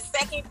thing. The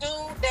second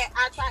dude that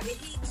I tried to,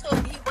 he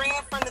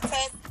ran from the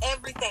test,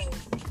 everything.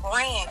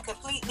 Ran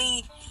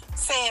completely,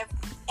 said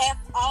F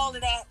all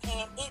of that.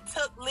 And it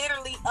took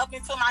literally up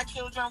until my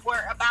children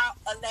were about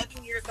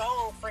 11 years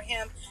old for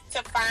him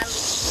to finally,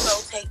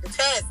 take the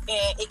test.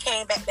 And it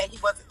came back that he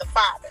wasn't the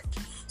father.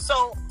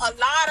 So a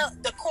lot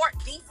of the court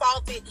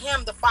defaulted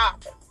him the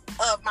father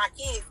of my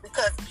kids,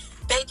 because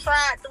they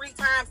tried 3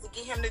 times to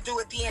get him to do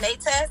a DNA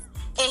test,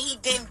 and he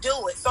didn't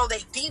do it. So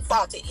they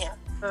defaulted him.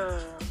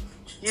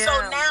 Yeah.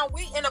 So now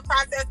we in the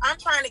process. I'm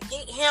trying to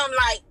get him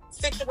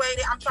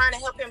situated. I'm trying to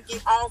help him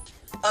get off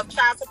of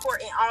child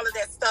support and all of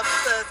that stuff,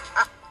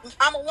 because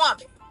I'm a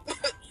woman.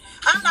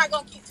 I'm not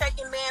going to keep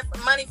taking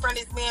money from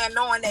this man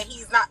knowing that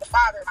he's not the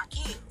father of my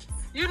kids.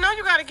 You know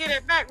you got to get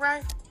it back,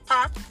 right?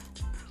 Huh?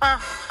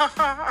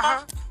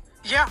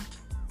 Yeah.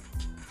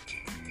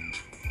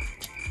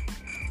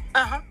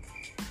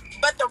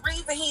 But the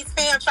reason he's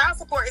paying child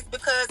support is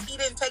because he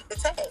didn't take the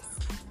test.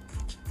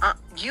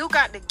 You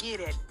got to get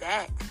it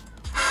back.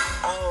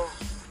 Oh.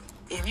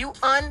 If you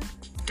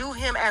undo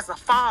him as a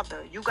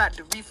father, you got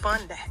to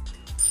refund that.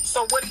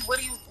 So what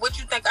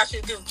you think I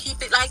should do?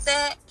 Keep it like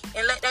that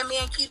and let that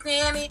man keep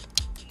paying it?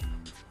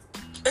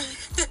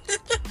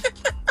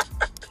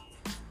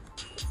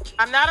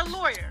 I'm not a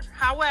lawyer.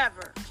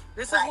 However,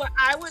 this is what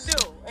I would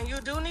do. And you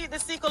do need to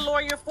seek a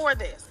lawyer for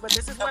this. But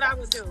this is what I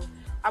would do.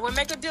 I would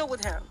make a deal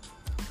with him.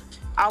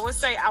 I would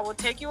say, I will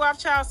take you off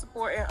child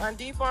support and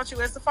undefault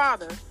you as the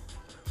father,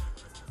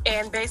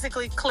 and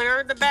basically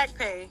clear the back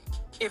pay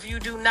if you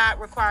do not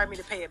require me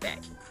to pay it back.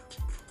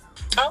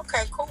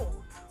 Okay,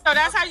 cool. So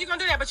that's how you're going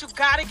to do that. But you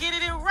got to get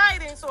it in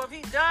writing. So if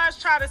he does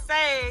try to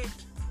say,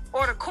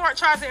 or the court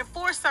tries to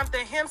enforce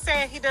something, him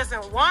saying he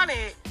doesn't want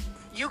it,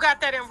 you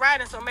got that in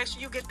writing. So make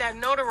sure you get that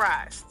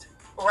notarized.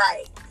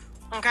 Right.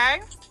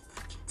 Okay?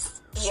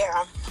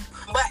 Yeah.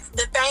 But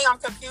the thing I'm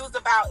confused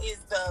about is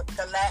the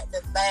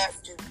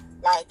last dude.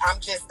 I'm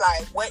just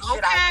what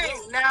should I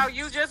do? Now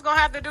you just going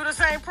to have to do the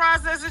same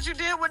process that you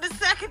did with the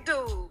second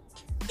dude.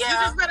 Yeah.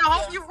 You just better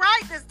hope you're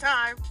right this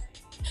time.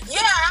 Yeah,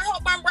 I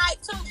hope I'm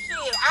right too.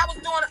 Shit, I was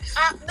doing.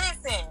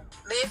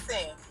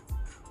 Listen.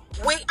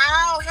 We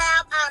all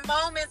have our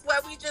moments where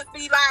we just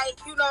be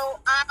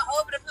all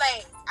over the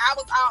place. I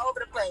was all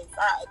over the place.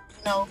 All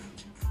right,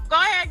 Go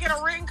ahead and get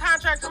a written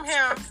contract from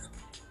him.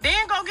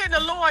 Then go get a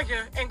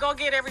lawyer and go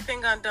get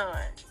everything undone.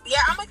 Yeah,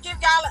 I'm gonna give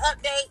y'all an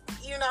update.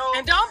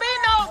 And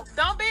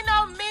don't be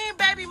no mean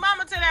baby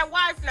mama to that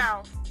wife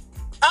now.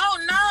 Oh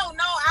no,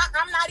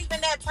 I'm not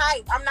even that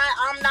type. I'm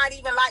not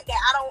even like that.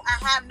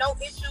 I have no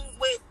issues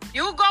with.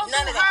 You go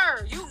through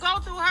her. You go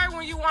through her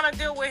when you want to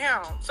deal with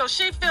him, so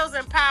she feels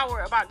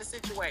empowered about the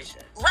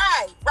situation.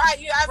 Right.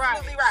 You're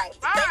absolutely right.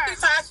 Thank you,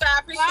 Tasha. I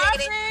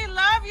appreciate it.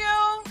 Love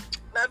you.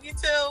 Love you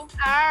too. All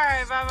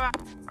right, bye-bye.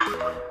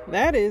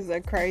 That is a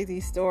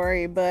crazy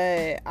story,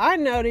 but I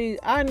know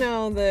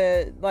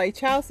the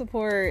child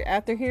support,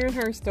 after hearing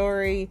her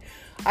story,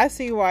 I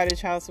see why the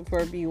child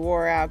support be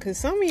wore out, because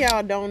some of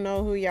y'all don't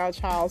know who y'all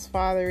child's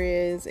father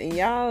is, and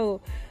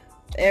y'all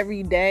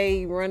every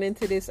day run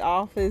into this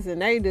office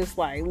and they just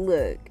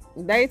look,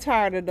 they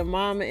tired of the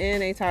mama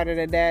and they tired of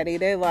the daddy.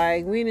 They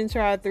like, we done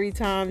tried 3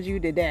 times, you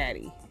the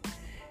daddy.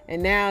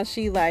 And now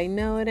she like,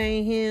 no, it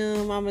ain't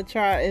him. I'ma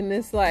try. And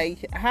it's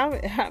like, how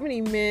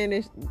many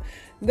men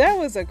that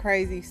was a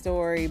crazy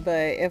story.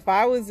 But if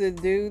I was a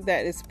dude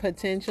that is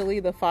potentially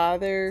the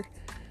father,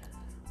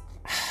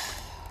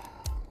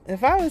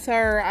 if I was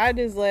her, I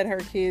just let her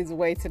kids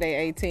wait till they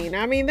 18.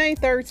 I mean, they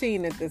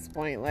 13 at this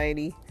point,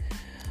 lady.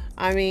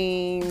 I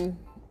mean,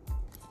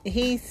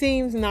 he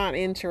seems not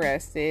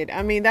interested.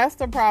 I mean, that's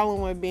the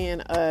problem with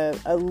being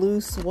a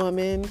loose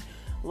woman.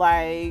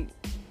 Like,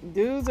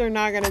 dudes are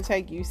not going to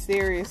take you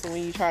seriously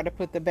when you try to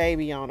put the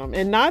baby on them.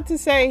 And not to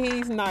say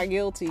he's not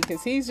guilty,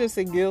 because he's just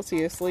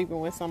guilty of sleeping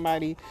with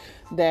somebody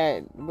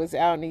that was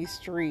out in these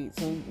streets.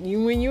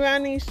 And when you're out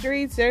in these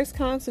streets, there's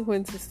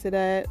consequences to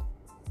that.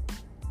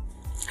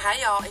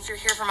 Hi, y'all. If you're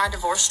here for my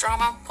divorce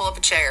drama, pull up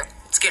a chair.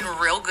 It's getting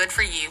real good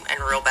for you and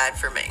real bad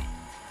for me.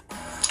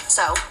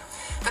 So,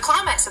 the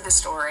climax of this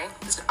story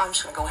is, I'm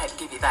just going to go ahead and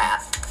give you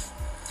that.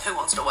 Who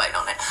wants to wait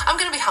on it? I'm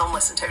going to be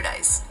homeless in 2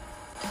 days.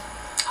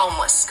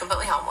 Homeless,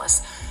 completely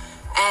homeless,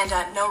 and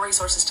no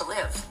resources to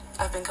live.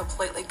 I've been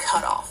completely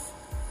cut off.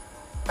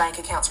 Bank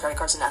accounts, credit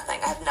cards, nothing.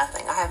 I have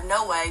nothing. I have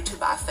no way to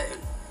buy food.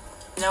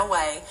 No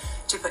way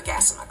to put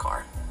gas in my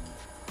car.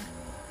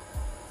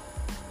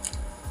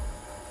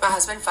 My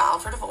husband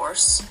filed for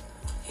divorce.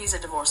 He's a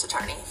divorce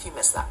attorney, if you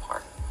missed that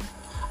part.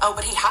 Oh,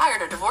 but he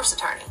hired a divorce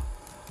attorney.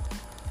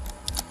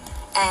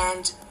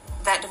 And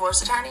that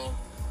divorce attorney,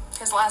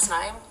 his last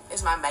name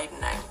is my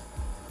maiden name.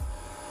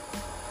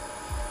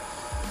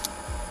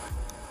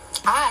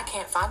 I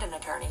can't find an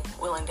attorney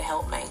willing to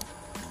help me.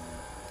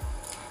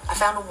 I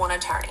found one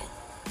attorney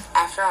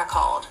after I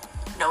called,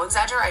 no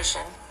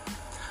exaggeration,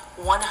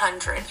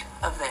 100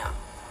 of them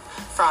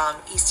from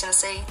East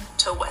Tennessee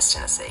to West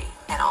Tennessee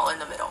and all in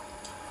the middle.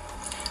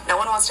 No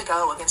one wants to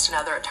go against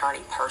another attorney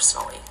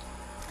personally,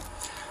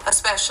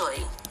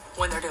 especially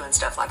when they're doing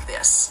stuff like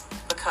this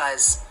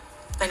because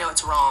they know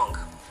it's wrong.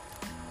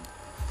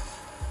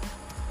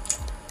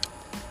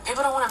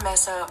 People don't want to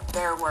mess up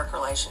their work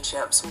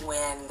relationships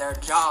when their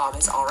job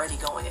is already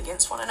going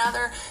against one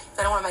another.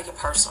 They don't want to make it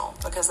personal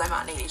because they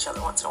might need each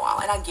other once in a while.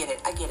 And I get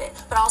it.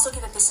 But I also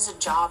get that this is a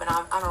job and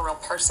I'm a real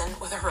person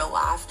with a real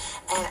life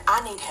and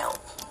I need help.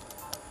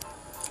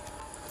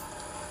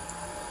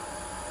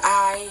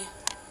 I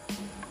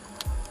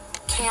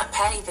can't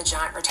pay the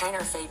giant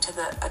retainer fee to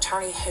the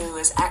attorney who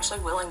is actually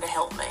willing to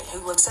help me, who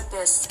looks at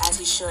this as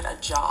he should a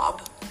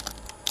job.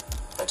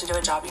 But to do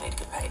a job, you need to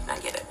get paid, and I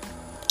get it.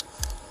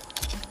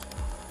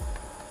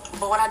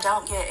 But what I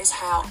don't get is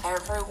how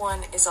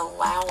everyone is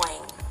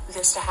allowing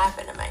this to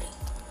happen to me.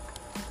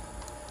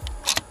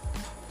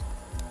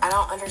 I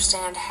don't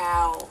understand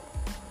how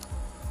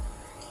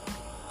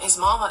his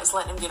mama is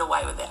letting him get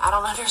away with it. I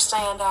don't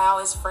understand how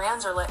his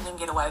friends are letting him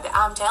get away with it.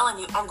 I'm telling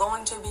you, I'm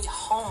going to be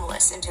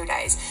homeless in 2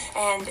 days.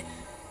 And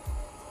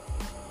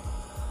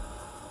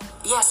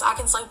yes, I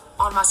can sleep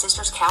on my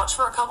sister's couch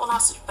for a couple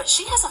nights, but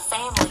she has a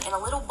family and a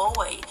little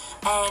boy.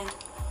 And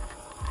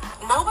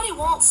nobody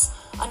wants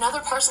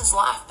another person's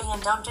life being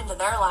dumped into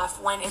their life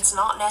when it's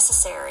not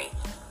necessary.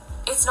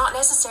 It's not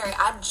necessary.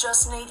 I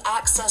just need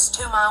access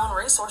to my own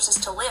resources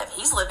to live.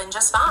 He's living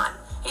just fine.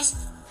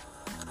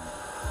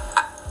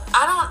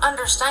 I don't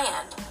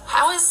understand.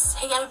 How is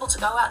he able to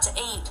go out to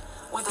eat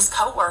with his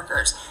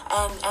coworkers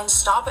and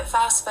stop at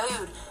fast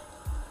food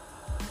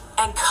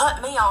and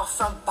cut me off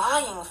from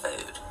buying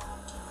food?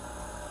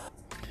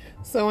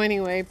 So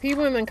anyway,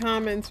 people in the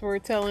comments were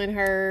telling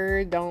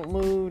her, don't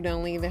move,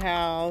 don't leave the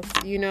house.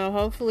 You know,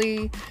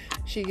 hopefully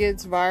she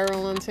gets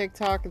viral on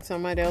TikTok and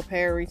somebody will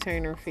pay a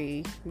retainer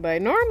fee.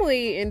 But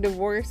normally in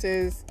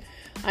divorces,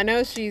 I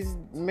know she's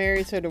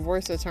married to a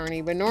divorce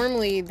attorney, but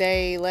normally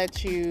they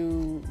let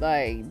you,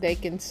 like, they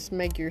can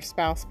make your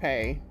spouse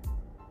pay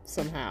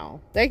somehow.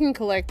 They can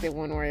collect it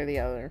one way or the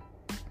other.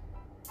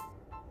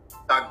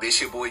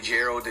 Bishop Boy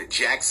Gerald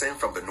Jackson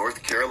from the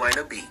North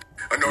Carolina beat.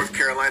 A North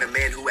Carolina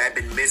man who had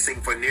been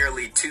missing for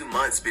nearly 2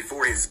 months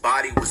before his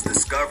body was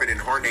discovered in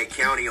Harnett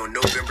County on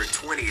November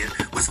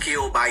 20th was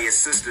killed by his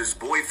sister's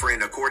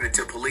boyfriend, according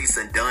to police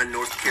in Dunn,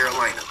 North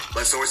Carolina.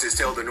 But sources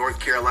tell the North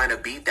Carolina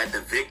beat that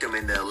the victim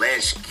and the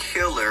alleged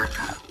killer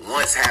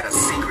once had a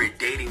secret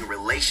dating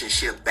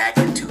relationship back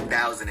in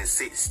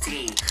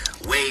 2016,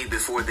 way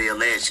before the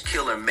alleged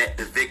killer met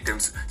the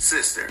victim's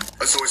sister.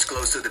 A source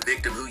close to the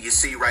victim, who you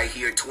see right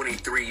here,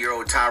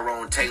 23-year-old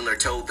Tyrone Taylor,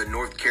 told the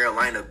North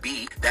Carolina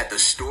beat that the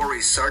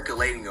story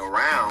circulating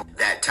around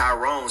that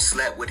Tyrone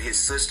slept with his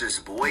sister's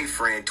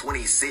boyfriend,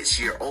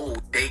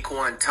 26-year-old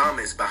Daquan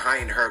Thomas,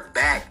 behind her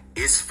back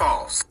is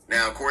false.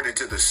 Now, according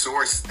to the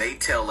source, they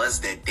tell us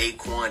that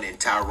Daquan and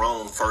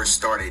Tyrone first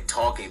started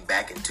talking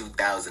back in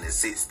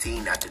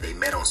 2016 after they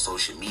met on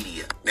social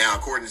media. Now,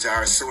 according to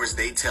our source,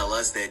 they tell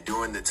us that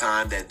during the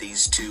time that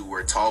these two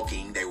were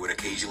talking, they would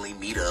occasionally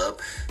meet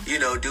up, you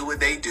know, do what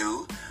they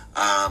do.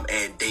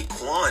 And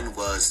Daquan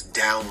was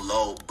down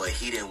low, but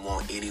he didn't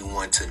want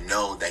anyone to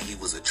know that he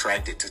was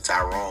attracted to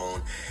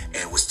Tyrone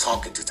and was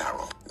talking to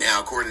Tyrone. Now,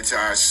 according to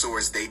our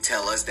source, they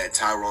tell us that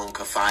Tyrone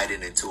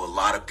confided into a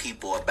lot of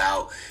people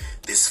about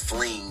this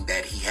fling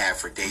that he had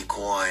for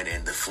Daquan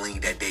and the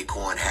fling that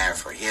Daquan had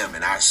for him.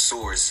 And our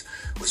source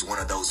was one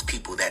of those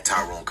people that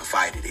Tyrone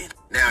confided in.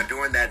 Now,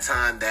 during that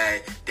time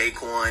that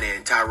Daquan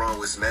and Tyrone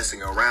was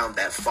messing around,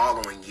 that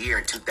following year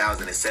in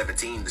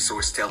 2017, the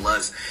source tell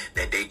us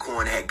that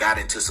Daquan had got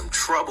into some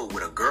trouble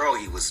with a girl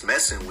he was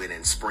messing with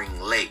in Spring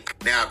Lake.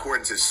 Now,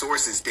 according to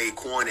sources,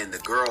 Daquan and the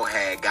girl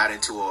had got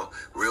into a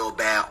real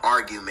bad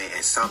argument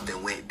and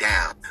something went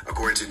down.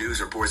 According to news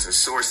reports and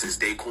sources,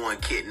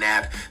 Daquan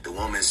kidnapped the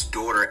woman's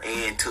daughter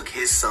and took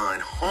his son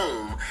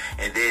home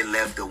and then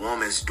left the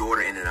woman's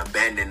daughter in an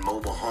abandoned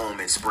mobile home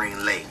in Spring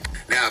Lake.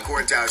 Now,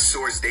 according to our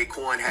source,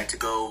 Daquan had to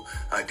go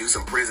do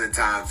some prison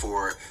time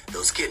for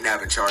those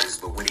kidnapping charges,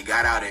 but when he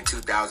got out in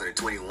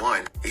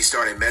 2021, he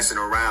started messing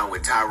around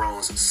with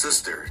Tyrone's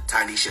sister,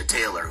 Tanisha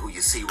Taylor, who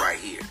you see right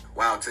here.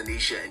 While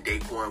Tanisha and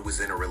Daquan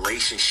was in a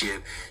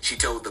relationship, she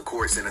told the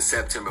courts in a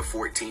September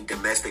 14th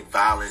domestic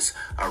violence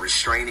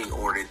restraining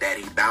order that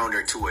he bound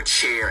her to a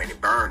chair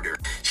and burned her.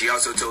 She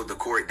also told the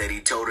court that he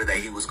told her that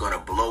he was going to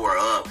blow her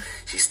up.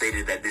 She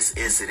stated that this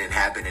incident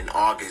happened in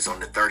August on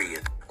the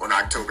 30th. On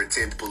October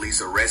 10th,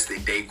 police arrested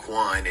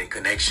Daquan in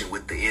connection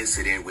with the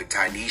incident with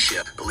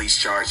Tanisha. Police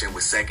charged him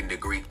with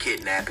second-degree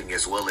kidnapping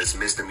as well as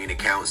misdemeanor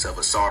counts of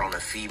assault on a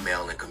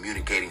female and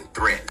communicating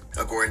threat.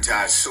 According to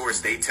our source,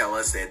 they tell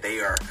us that they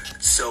are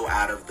so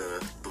out of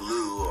the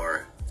blue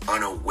or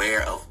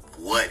unaware of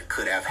what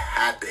could have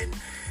happened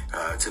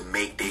to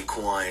make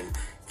Daquan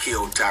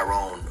kill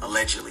Tyrone,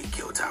 allegedly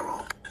kill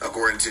Tyrone.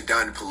 According to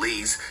Dunn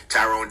Police,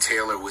 Tyrone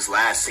Taylor was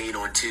last seen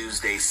on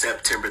Tuesday,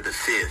 September the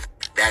 5th.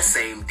 That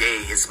same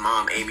day, his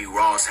mom, Amy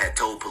Ross, had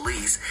told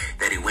police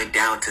that he went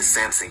down to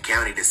Sampson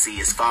County to see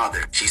his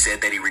father. She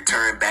said that he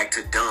returned back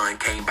to Dunn,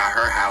 came by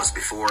her house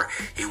before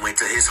he went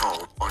to his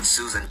home on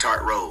Susan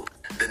Tart Road.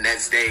 The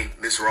next day,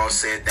 Ms. Ross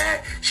said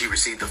that she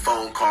received a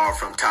phone call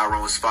from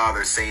Tyrone's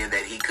father saying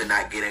that he could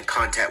not get in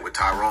contact with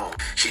Tyrone.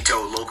 She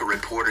told local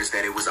reporters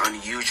that it was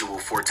unusual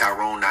for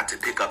Tyrone not to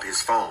pick up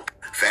his phone.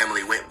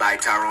 Family went by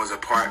Tyrone's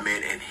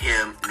apartment and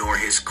him nor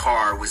his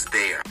car was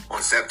there.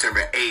 On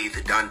September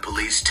 8th, Dunn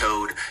police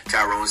told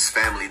Tyrone's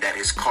family that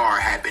his car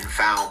had been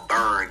found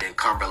burned in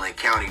Cumberland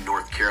County,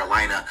 North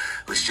Carolina,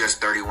 was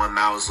just 31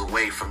 miles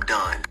away from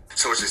Dunn.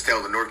 Sources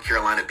tell the North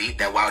Carolina Beat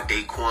that while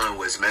Daquan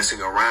was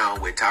messing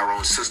around with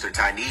Tyrone's sister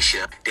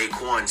Tanisha,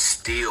 Daquan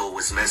still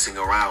was messing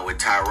around with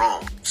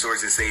Tyrone.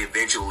 Sources say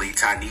eventually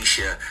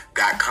Tanisha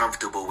got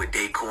comfortable with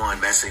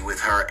Daquan messing with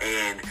her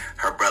and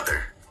her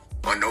brother.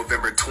 On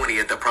November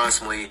 20th,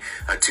 approximately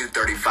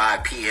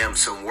 2:35 p.m.,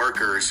 some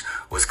workers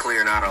was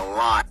clearing out a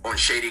lot on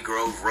Shady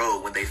Grove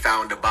Road when they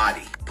found a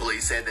body.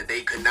 Police said that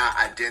they could not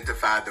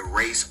identify the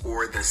race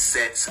or the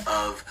sex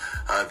of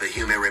the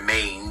human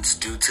remains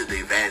due to the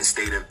advanced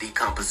state of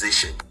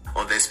decomposition.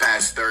 On this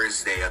past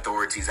Thursday,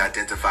 authorities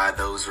identified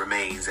those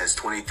remains as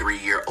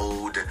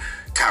 23-year-old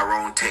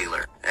Tyrone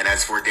Taylor. And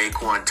as for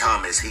Daquan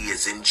Thomas, he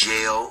is in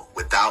jail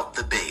without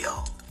the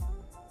bail.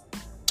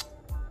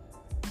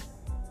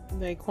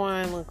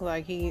 Daquan looked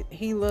like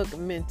he looked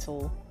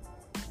mental.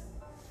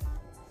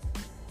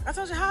 I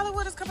told you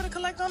Hollywood is coming to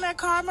collect on that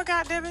karma,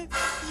 goddammit.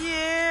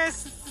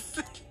 Yes.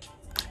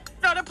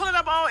 No, they're pulling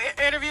up all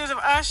interviews of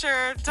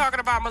Usher talking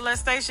about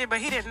molestation,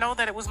 but he didn't know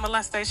that it was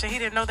molestation. He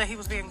didn't know that he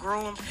was being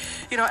groomed.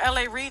 You know,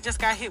 L.A. Reid just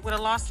got hit with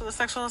a lawsuit, a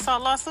sexual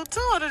assault lawsuit,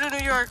 too, under the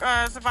New York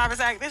Survivors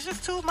Act. There's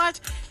just too much,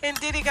 and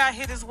Diddy got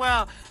hit as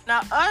well.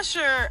 Now,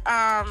 Usher,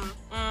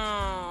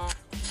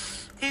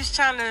 he's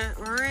trying to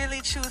really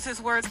choose his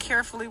words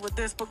carefully with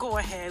this, but go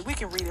ahead. We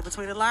can read it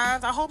between the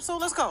lines. I hope so.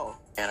 Let's go.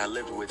 And I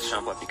lived with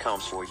Sean Puffy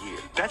Combs for a year.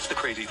 That's the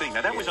crazy thing.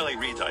 Now, that was L.A.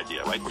 Reid's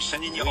idea, right? We're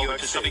sending you over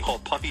to something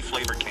called Puffy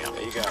Flavor Camp.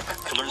 There you go.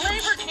 To learn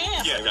Flavor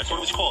Camp? Yeah, that's what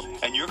it was called.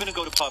 And you're going to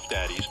go to Puff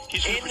Daddy's.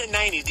 In the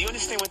 90s, do you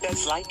understand what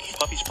that's like?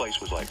 Puffy's place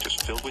was like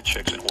just filled with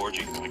chicks and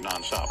orgies like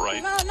nonstop,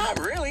 right? No, not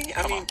really.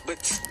 I mean,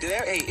 but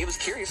hey, it was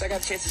curious. I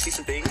got a chance to see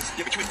some things.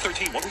 Yeah, but you were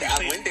 13. What were you I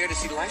saying? went there to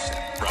see the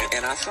lifestyle. Right.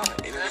 And I saw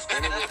it.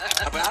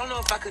 But I don't know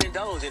if I could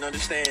indulge and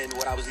understand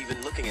what I was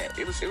even looking at.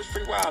 It was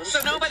pretty wild. So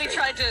nobody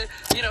tried to,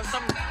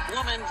 some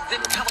woman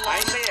didn't come along? I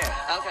didn't say that.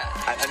 Okay.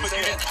 I didn't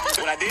say that.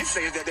 What I did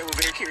say is that there were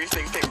very curious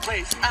things taking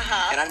place. And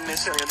I didn't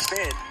necessarily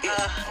understand.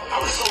 I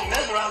was so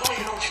mesmerized, I don't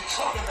even know what you're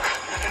talking about.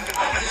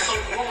 I was just so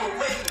blown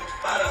away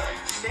by the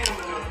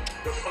stamina,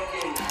 the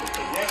fucking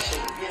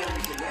connection, being able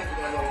to connect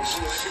with that old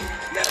shit.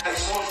 That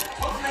song,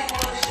 what make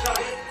all this shit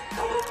out here?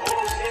 All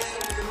those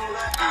instruments and all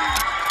that.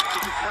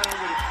 Took your time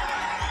with it.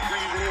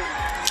 Breathe in.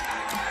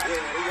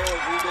 Yeah, they all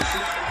do that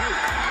shit for you.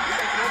 You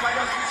think nobody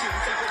else can see? You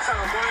take your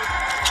time, boy.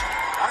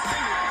 I see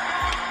you.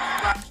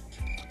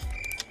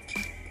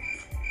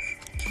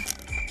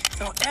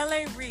 So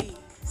L.A. Reid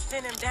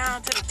sent him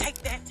down to the Take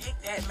That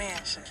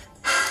mansion.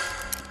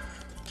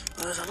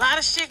 There was a lot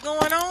of shit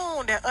going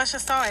on that Usher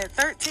saw at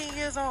 13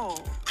 years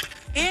old.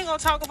 He ain't gonna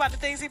talk about the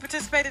things he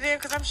participated in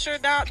because I'm sure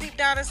deep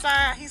down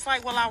inside he's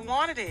like, well, I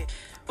wanted it.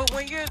 But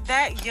when you're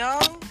that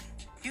young,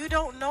 you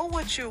don't know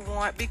what you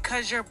want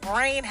because your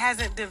brain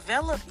hasn't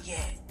developed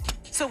yet.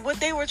 So what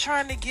they were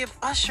trying to give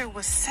Usher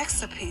was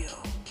sex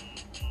appeal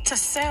to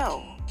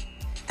sell.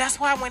 That's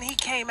why when he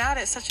came out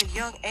at such a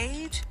young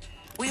age,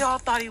 we all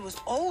thought he was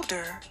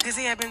older because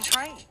he had been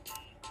trained.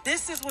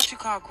 This is what you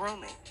call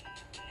grooming.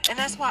 And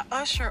that's why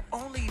Usher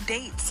only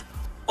dates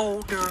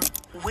older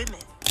women.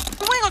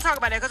 But we ain't gonna talk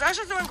about that because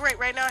Usher's doing great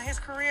right now in his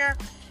career.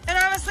 And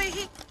honestly,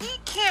 he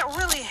can't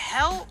really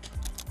help,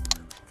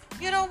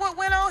 you know, what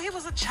went on. He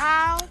was a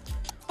child.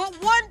 But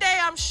one day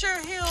I'm sure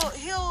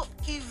he'll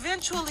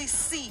eventually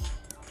see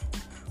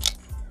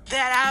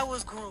that I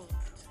was groomed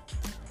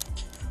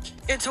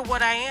into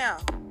what I am.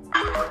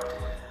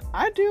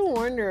 I do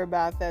wonder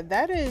about that.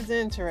 That is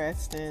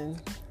interesting.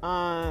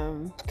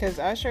 Because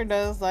Usher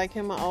does like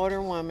him an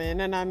older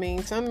woman. And I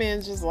mean, some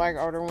men just like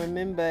older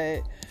women.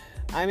 But,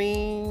 I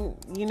mean,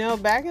 you know,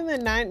 back in the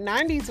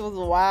 90s was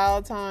a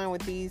wild time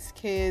with these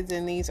kids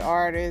and these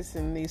artists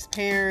and these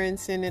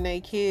parents sending their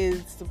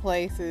kids to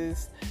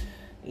places.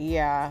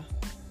 Yeah.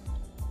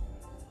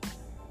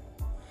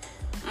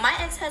 My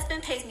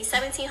ex-husband pays me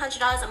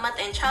 $1,700 a month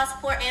in child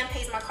support and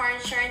pays my car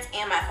insurance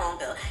and my phone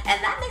bill.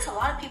 And that makes a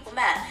lot of people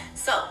mad.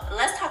 So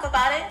let's talk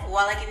about it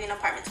while I give you an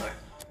apartment tour.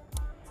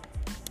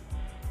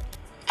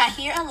 I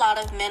hear a lot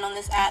of men on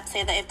this app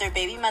say that if their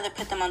baby mother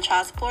put them on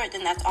child support,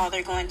 then that's all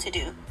they're going to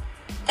do.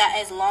 That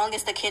as long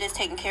as the kid is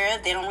taken care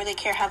of, they don't really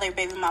care how their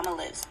baby mama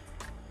lives.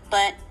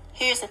 But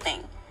here's the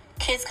thing.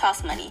 Kids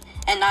cost money,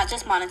 and not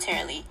just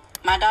monetarily.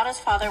 My daughter's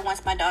father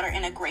wants my daughter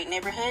in a great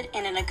neighborhood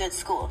and in a good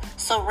school,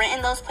 so rent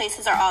in those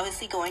places are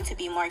obviously going to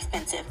be more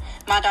expensive.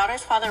 My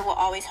daughter's father will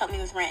always help me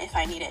with rent if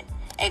I need it.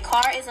 A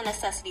car is a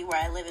necessity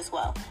where I live as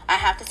well. I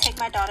have to take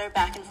my daughter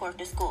back and forth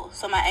to school,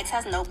 so my ex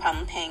has no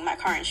problem paying my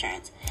car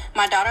insurance.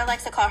 My daughter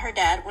likes to call her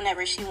dad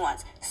whenever she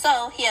wants,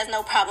 so he has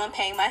no problem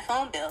paying my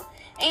phone bill.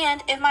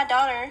 And if my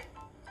daughter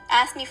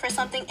asks me for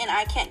something and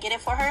I can't get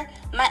it for her,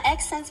 my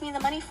ex sends me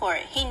the money for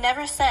it. He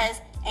never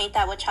says, "Ain't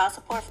that what child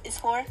support is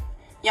for?"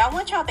 Y'all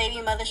want y'all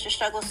baby mothers to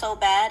struggle so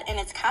bad, and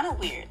it's kind of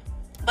weird.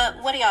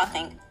 But what do y'all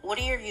think? What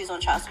are your views on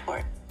child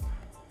support?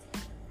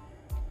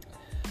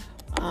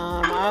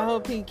 I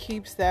hope he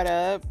keeps that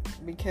up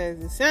because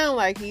it sounds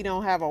like he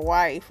don't have a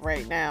wife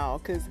right now.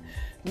 Because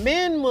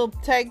men will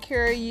take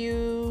care of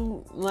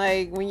you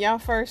like when y'all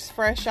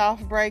fresh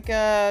off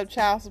breakup,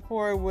 child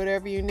support,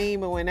 whatever you need.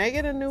 But when they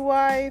get a new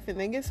wife and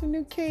they get some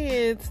new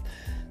kids,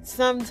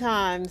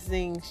 sometimes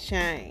things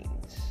change.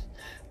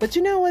 But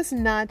you know what's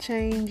not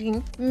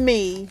changing?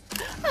 Me.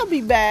 I'll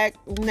be back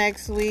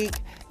next week.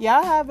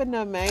 Y'all have an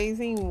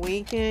amazing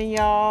weekend,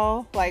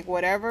 y'all. Like,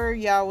 whatever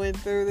y'all went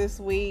through this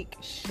week,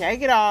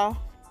 shake it off.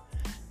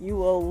 You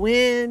will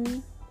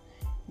win.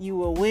 You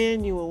will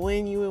win. You will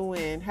win. You will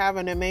win. Have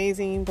an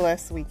amazing,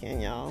 blessed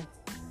weekend, y'all.